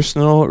about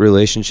personal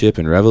relationship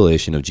and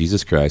revelation of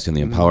Jesus Christ and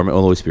the empowerment of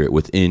the Holy Spirit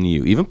within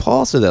you. Even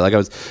Paul said that, like I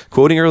was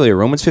quoting earlier,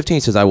 Romans 15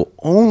 says, I will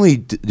only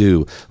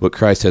do what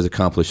Christ has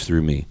accomplished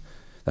through me.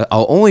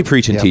 I'll only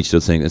preach and teach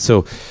those things. And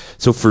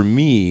so for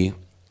me,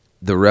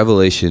 the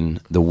revelation,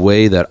 the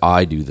way that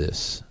I do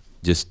this,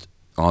 just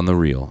on the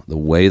real, the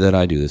way that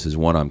I do this is,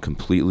 one, I'm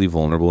completely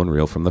vulnerable and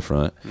real from the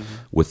front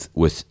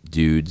with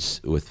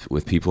dudes,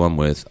 with people I'm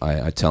with.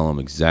 I tell them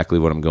exactly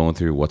what I'm going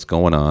through, what's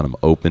going on. I'm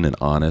open and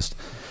honest.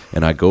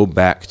 And I go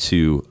back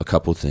to a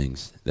couple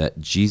things, that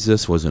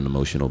Jesus was an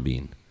emotional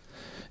being.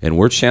 And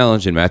we're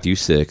challenged in Matthew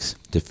 6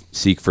 to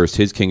seek first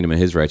his kingdom and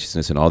his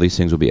righteousness, and all these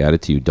things will be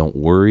added to you. Don't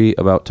worry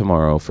about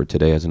tomorrow, for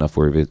today has enough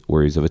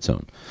worries of its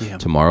own. Yeah.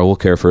 Tomorrow will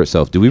care for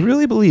itself. Do we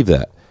really believe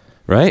that?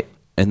 Right?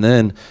 And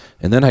then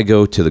I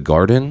go to the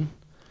garden,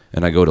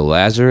 and I go to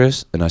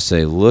Lazarus, and I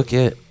say, look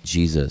at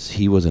Jesus.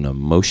 He was an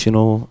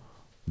emotional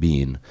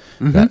being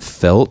that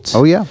felt,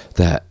 Oh, yeah.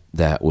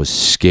 that was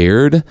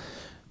scared,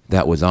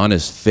 that was on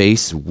his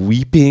face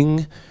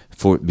weeping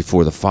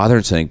before the Father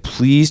and saying,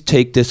 please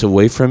take this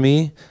away from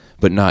me,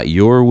 but not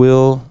your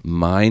will,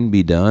 mine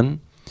be done.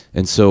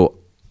 And so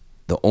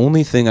the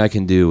only thing I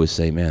can do is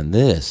say, man,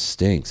 this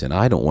stinks, and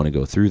I don't want to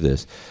go through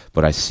this.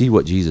 But I see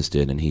what Jesus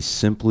did, and he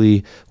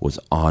simply was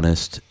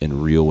honest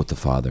and real with the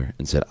Father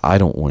and said, I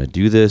don't want to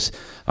do this.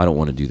 I don't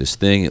want to do this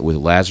thing. With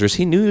Lazarus,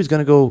 he knew he was going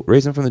to go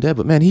raise him from the dead,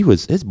 but man,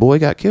 his boy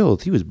got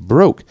killed. He was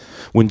broke.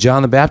 When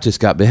John the Baptist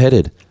got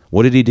beheaded,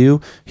 what did he do?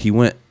 He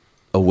went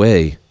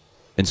away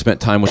and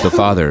spent time with the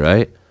Father,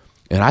 right?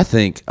 And I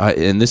think,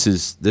 and this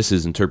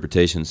is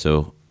interpretation,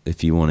 so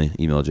if you want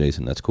to email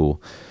Jason, that's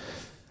cool.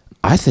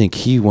 I think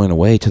he went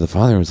away to the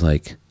Father and was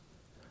like,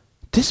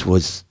 this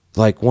was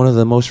like one of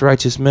the most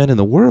righteous men in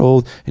the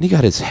world, and he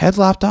got his head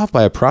lopped off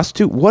by a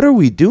prostitute. What are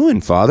we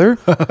doing, Father?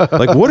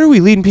 Like, what are we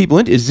leading people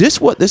into? Is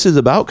this what this is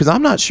about? Because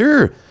I'm not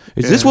sure.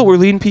 Is this what we're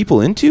leading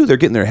people into? They're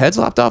getting their heads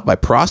lopped off by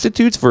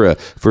prostitutes for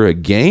a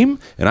game?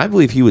 And I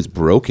believe he was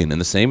broken.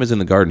 And the same as in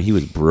the garden, he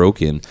was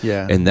broken.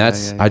 Yeah. And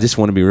that's, I just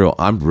want to be real.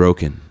 I'm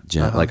broken,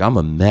 Jen. Like, I'm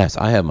a mess.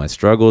 I have my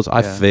struggles.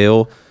 I Yeah.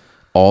 fail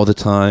all the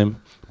time.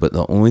 But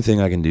the only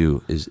thing I can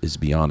do is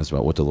be honest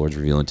about what the Lord's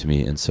revealing to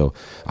me. And so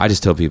I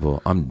just tell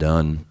people, I'm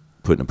done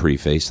putting a pretty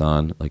face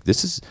on. Like,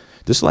 this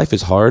life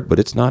is hard, but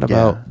it's not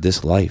about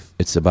this life.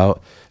 It's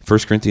about 1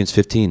 Corinthians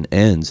 15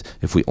 ends.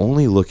 If we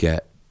only look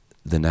at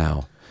the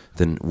now,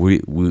 then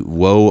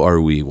woe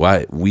are we.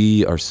 Why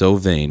we are so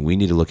vain. We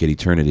need to look at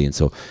eternity. And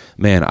so,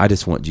 man, I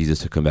just want Jesus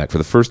to come back. For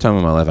the first time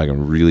in my life, I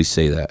can really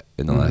say that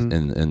in the last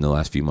in the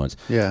last few months.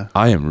 Yeah.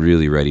 I am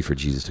really ready for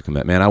Jesus to come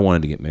back. Man, I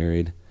wanted to get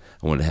married.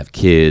 I wanted to have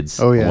kids.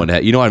 Oh, yeah. I wanted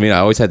to you know what I mean? I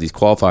always had these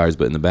qualifiers,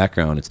 but in the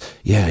background, it's,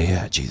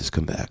 yeah, Jesus,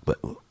 come back, but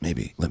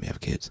maybe let me have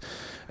kids.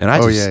 And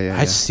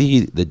I see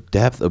the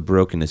depth of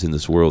brokenness in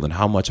this world and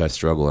how much I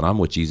struggle, and I'm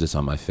with Jesus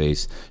on my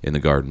face in the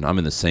garden. I'm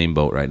in the same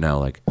boat right now.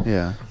 Like,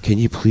 can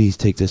you please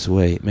take this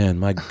away? Man,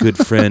 my good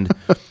friend,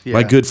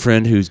 my good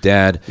friend whose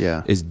dad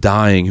is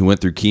dying, who went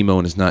through chemo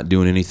and is not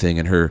doing anything,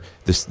 and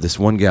this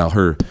one gal,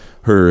 her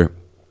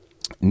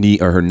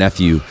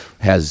nephew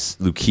has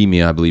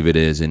leukemia, I believe it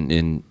is,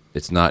 and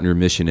it's not in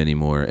remission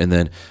anymore. And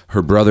then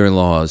her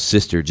brother-in-law's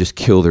sister just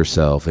killed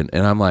herself. And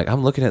I'm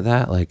looking at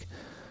that like,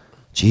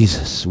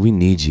 Jesus, we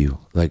need you.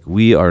 Like,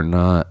 we are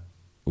not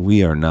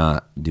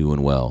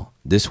doing well.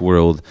 This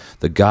world,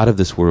 the God of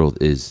this world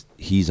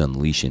he's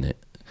unleashing it.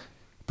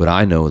 But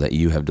I know that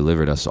you have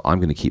delivered us, so I'm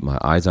going to keep my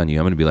eyes on you.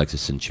 I'm going to be like the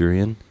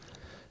centurion,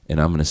 and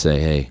I'm going to say,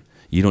 hey,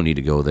 you don't need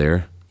to go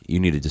there. You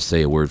need to just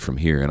say a word from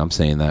here. And I'm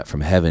saying that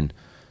from heaven.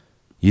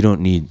 You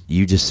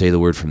just say the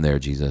word from there,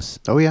 Jesus.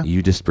 Oh, yeah.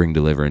 You just bring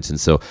deliverance. And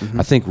so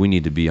I think we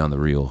need to be on the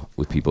real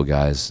with people,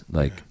 guys.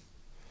 Like,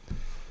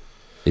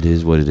 it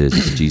is what it is.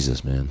 It's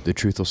Jesus, man. The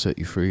truth will set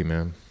you free,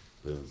 man.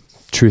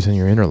 Truth in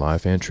your inner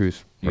life and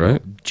truth.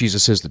 Right.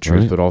 Jesus is the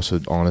truth, Right. but also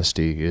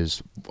honesty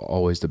is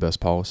always the best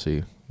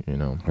policy, you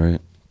know. Right.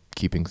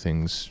 Keeping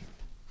things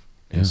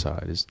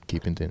inside is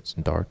keeping things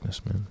in darkness,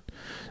 man.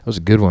 That was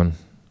a good one.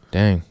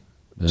 Dang.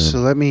 So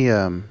let me,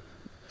 I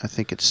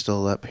think it's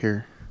still up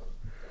here.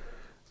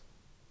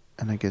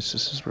 And I guess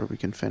this is where we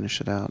can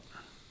finish it out.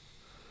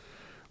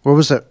 What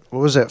was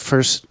that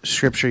first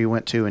scripture you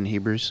went to in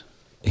Hebrews?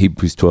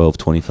 Hebrews 12,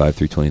 25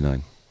 through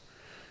 29.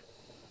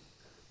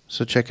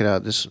 So check it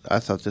out. I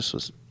thought this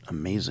was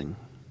amazing.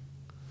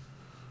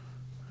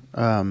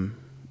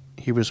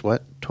 Hebrews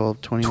what?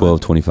 12:29.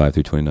 12:25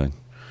 through 29.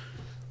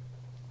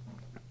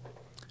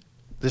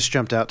 This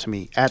jumped out to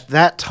me. At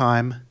that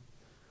time,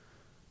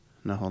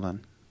 no, hold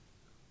on.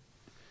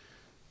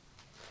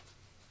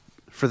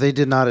 For they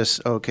did not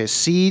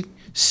see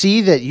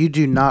that you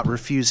do not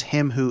refuse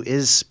him who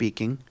is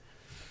speaking.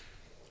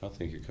 I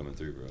think you're coming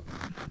through, bro.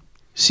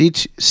 See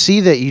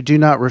that you do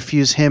not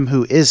refuse him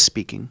who is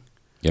speaking.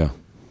 Yeah.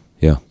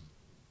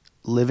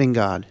 Living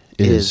God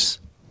is.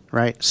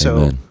 Right? So,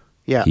 Amen.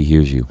 yeah. He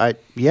hears you.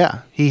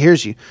 He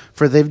hears you.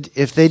 For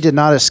if they did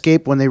not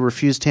escape when they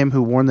refused him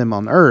who warned them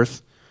on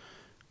earth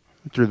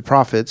through the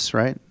prophets,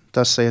 right?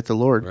 Thus saith the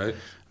Lord. Right.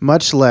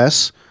 Much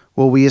less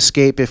will we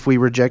escape if we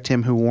reject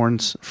him who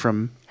warns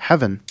from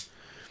heaven.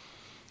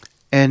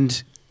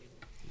 And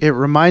it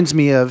reminds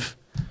me of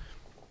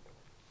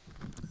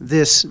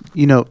this,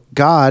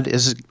 God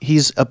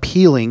he's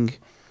appealing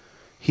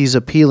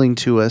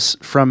to us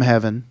from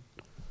heaven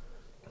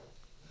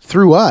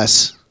through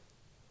us.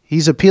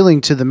 He's appealing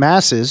to the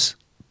masses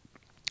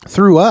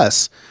through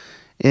us.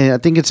 And I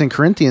think it's in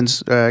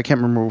Corinthians, I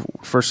can't remember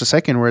first or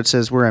second, where it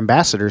says we're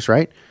ambassadors,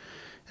 right?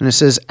 And it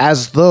says,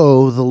 as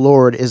though the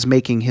Lord is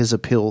making his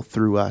appeal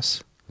through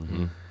us.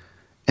 Mm-hmm.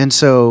 And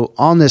so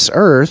on this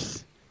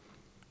earth,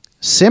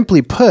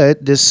 simply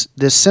put, this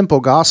simple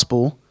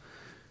gospel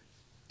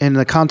in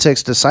the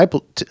context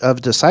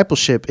of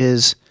discipleship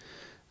is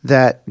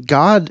that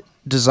God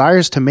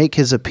desires to make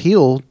his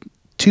appeal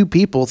to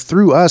people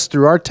through us,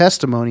 through our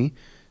testimony,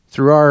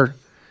 through our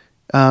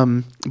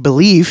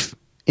belief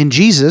in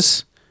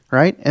Jesus,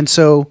 right? And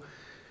so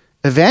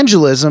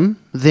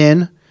evangelism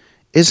then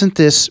isn't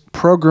this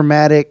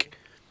programmatic,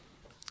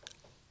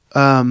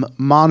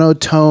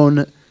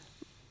 monotone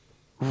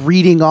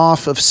reading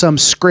off of some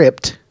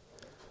script.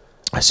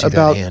 I see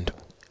that hand.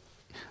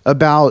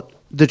 About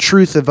the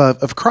truth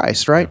of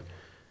Christ, right?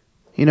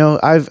 Yeah.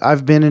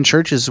 I've been in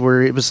churches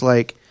where it was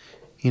like,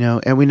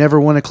 and we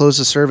never want to close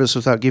the service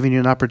without giving you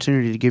an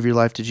opportunity to give your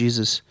life to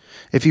Jesus.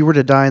 If you were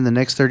to die in the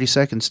next 30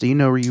 seconds, do you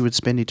know where you would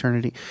spend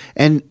eternity?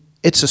 And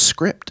it's a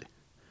script.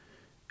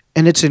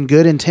 And it's in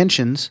good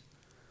intentions.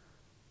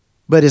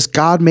 But is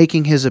God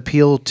making his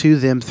appeal to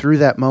them through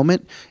that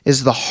moment?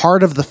 Is the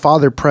heart of the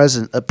Father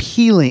present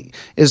appealing?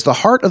 Is the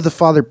heart of the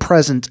Father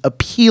present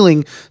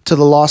appealing to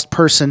the lost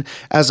person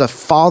as a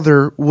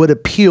father would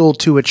appeal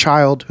to a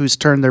child who's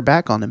turned their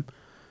back on him?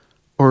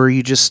 Or are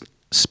you just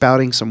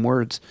spouting some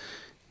words?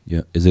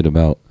 Yeah. Is it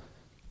about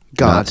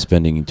God not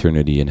spending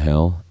eternity in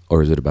hell?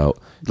 Or is it about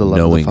the love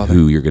knowing of the Father?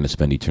 who you're going to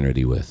spend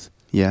eternity with?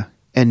 Yeah.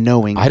 And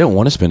knowing. I don't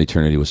want to spend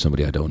eternity with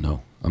somebody I don't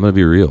know. I'm going to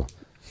be real.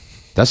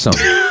 That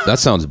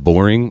sounds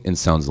boring and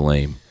sounds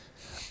lame.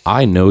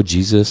 I know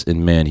Jesus,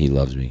 and man, he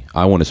loves me.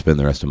 I want to spend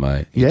the rest of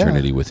my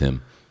eternity with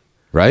him.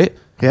 Right?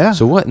 Yeah.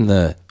 So what in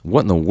the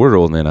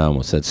world, man, I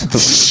almost said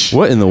something.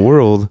 What in the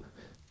world?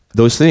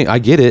 Those things, I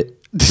get it.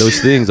 Those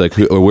things, like,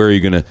 or where are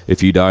you going to,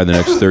 if you die in the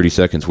next 30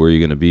 seconds, where are you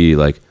going to be?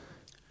 Like,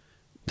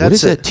 what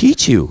does that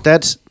teach you?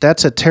 That's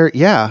a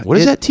yeah. What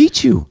does that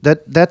teach you?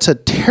 That's a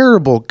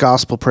terrible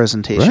gospel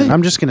presentation. Right.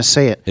 I'm just going to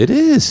say it. It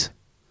is.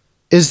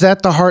 Is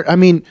that the heart? I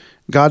mean,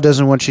 God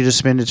doesn't want you to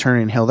spend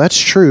eternity in hell. That's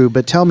true,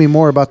 but tell me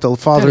more about the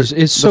Father's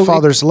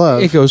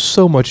love. It goes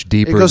so much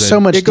deeper. It goes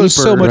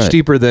so much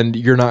deeper than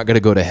you're not going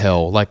to go to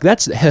hell. Like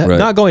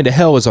not going to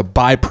hell is a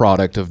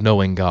byproduct of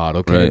knowing God.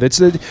 Okay,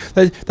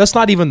 right. That's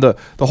not even the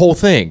whole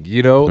thing.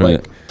 Right.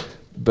 Like,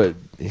 but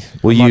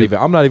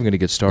I'm not even going to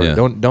get started.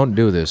 Yeah. Don't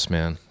do this,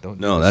 man.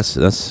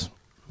 That's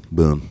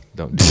boom.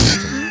 Don't do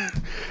this.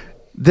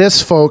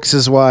 This, folks,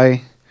 is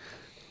why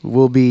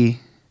we'll be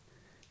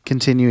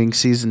continuing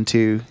season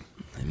 2.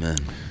 Amen,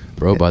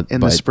 bro. In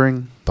the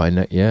spring,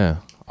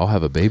 I'll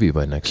have a baby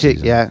by next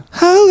season. Yeah,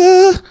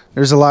 holla!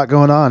 There's a lot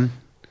going on,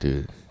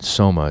 dude.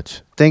 So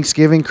much.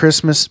 Thanksgiving,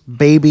 Christmas,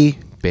 baby,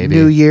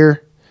 New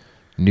Year.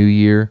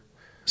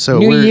 So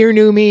New Year,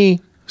 new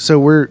me. So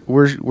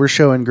we're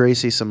showing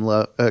Gracie some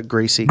love.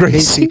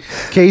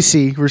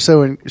 Casey.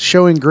 We're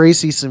showing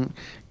Gracie some.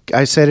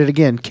 I said it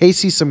again.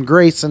 Casey some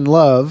grace and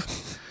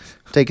love.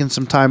 Taking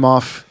some time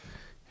off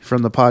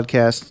from the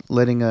podcast,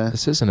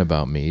 This isn't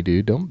about me,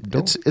 dude.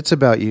 Don't. It's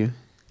about you.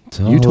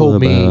 You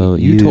told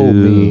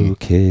me,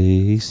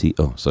 Casey.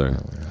 Oh, sorry.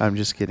 I'm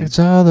just kidding. It's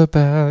all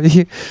about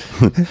you.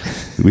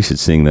 We should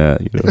sing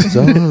that. It's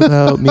all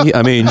about me.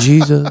 I mean,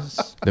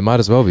 Jesus. They might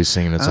as well be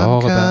singing. It's all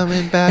about.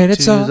 Coming back and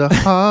it's to the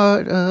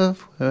heart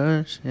of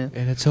worship,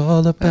 and it's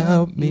all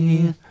about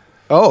me.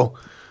 Oh.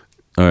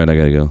 All right, I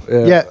gotta go.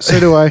 Yeah, so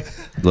do I.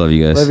 Love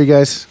you guys. Love you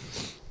guys.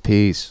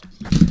 Peace.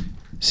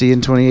 See you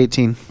in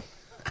 2018.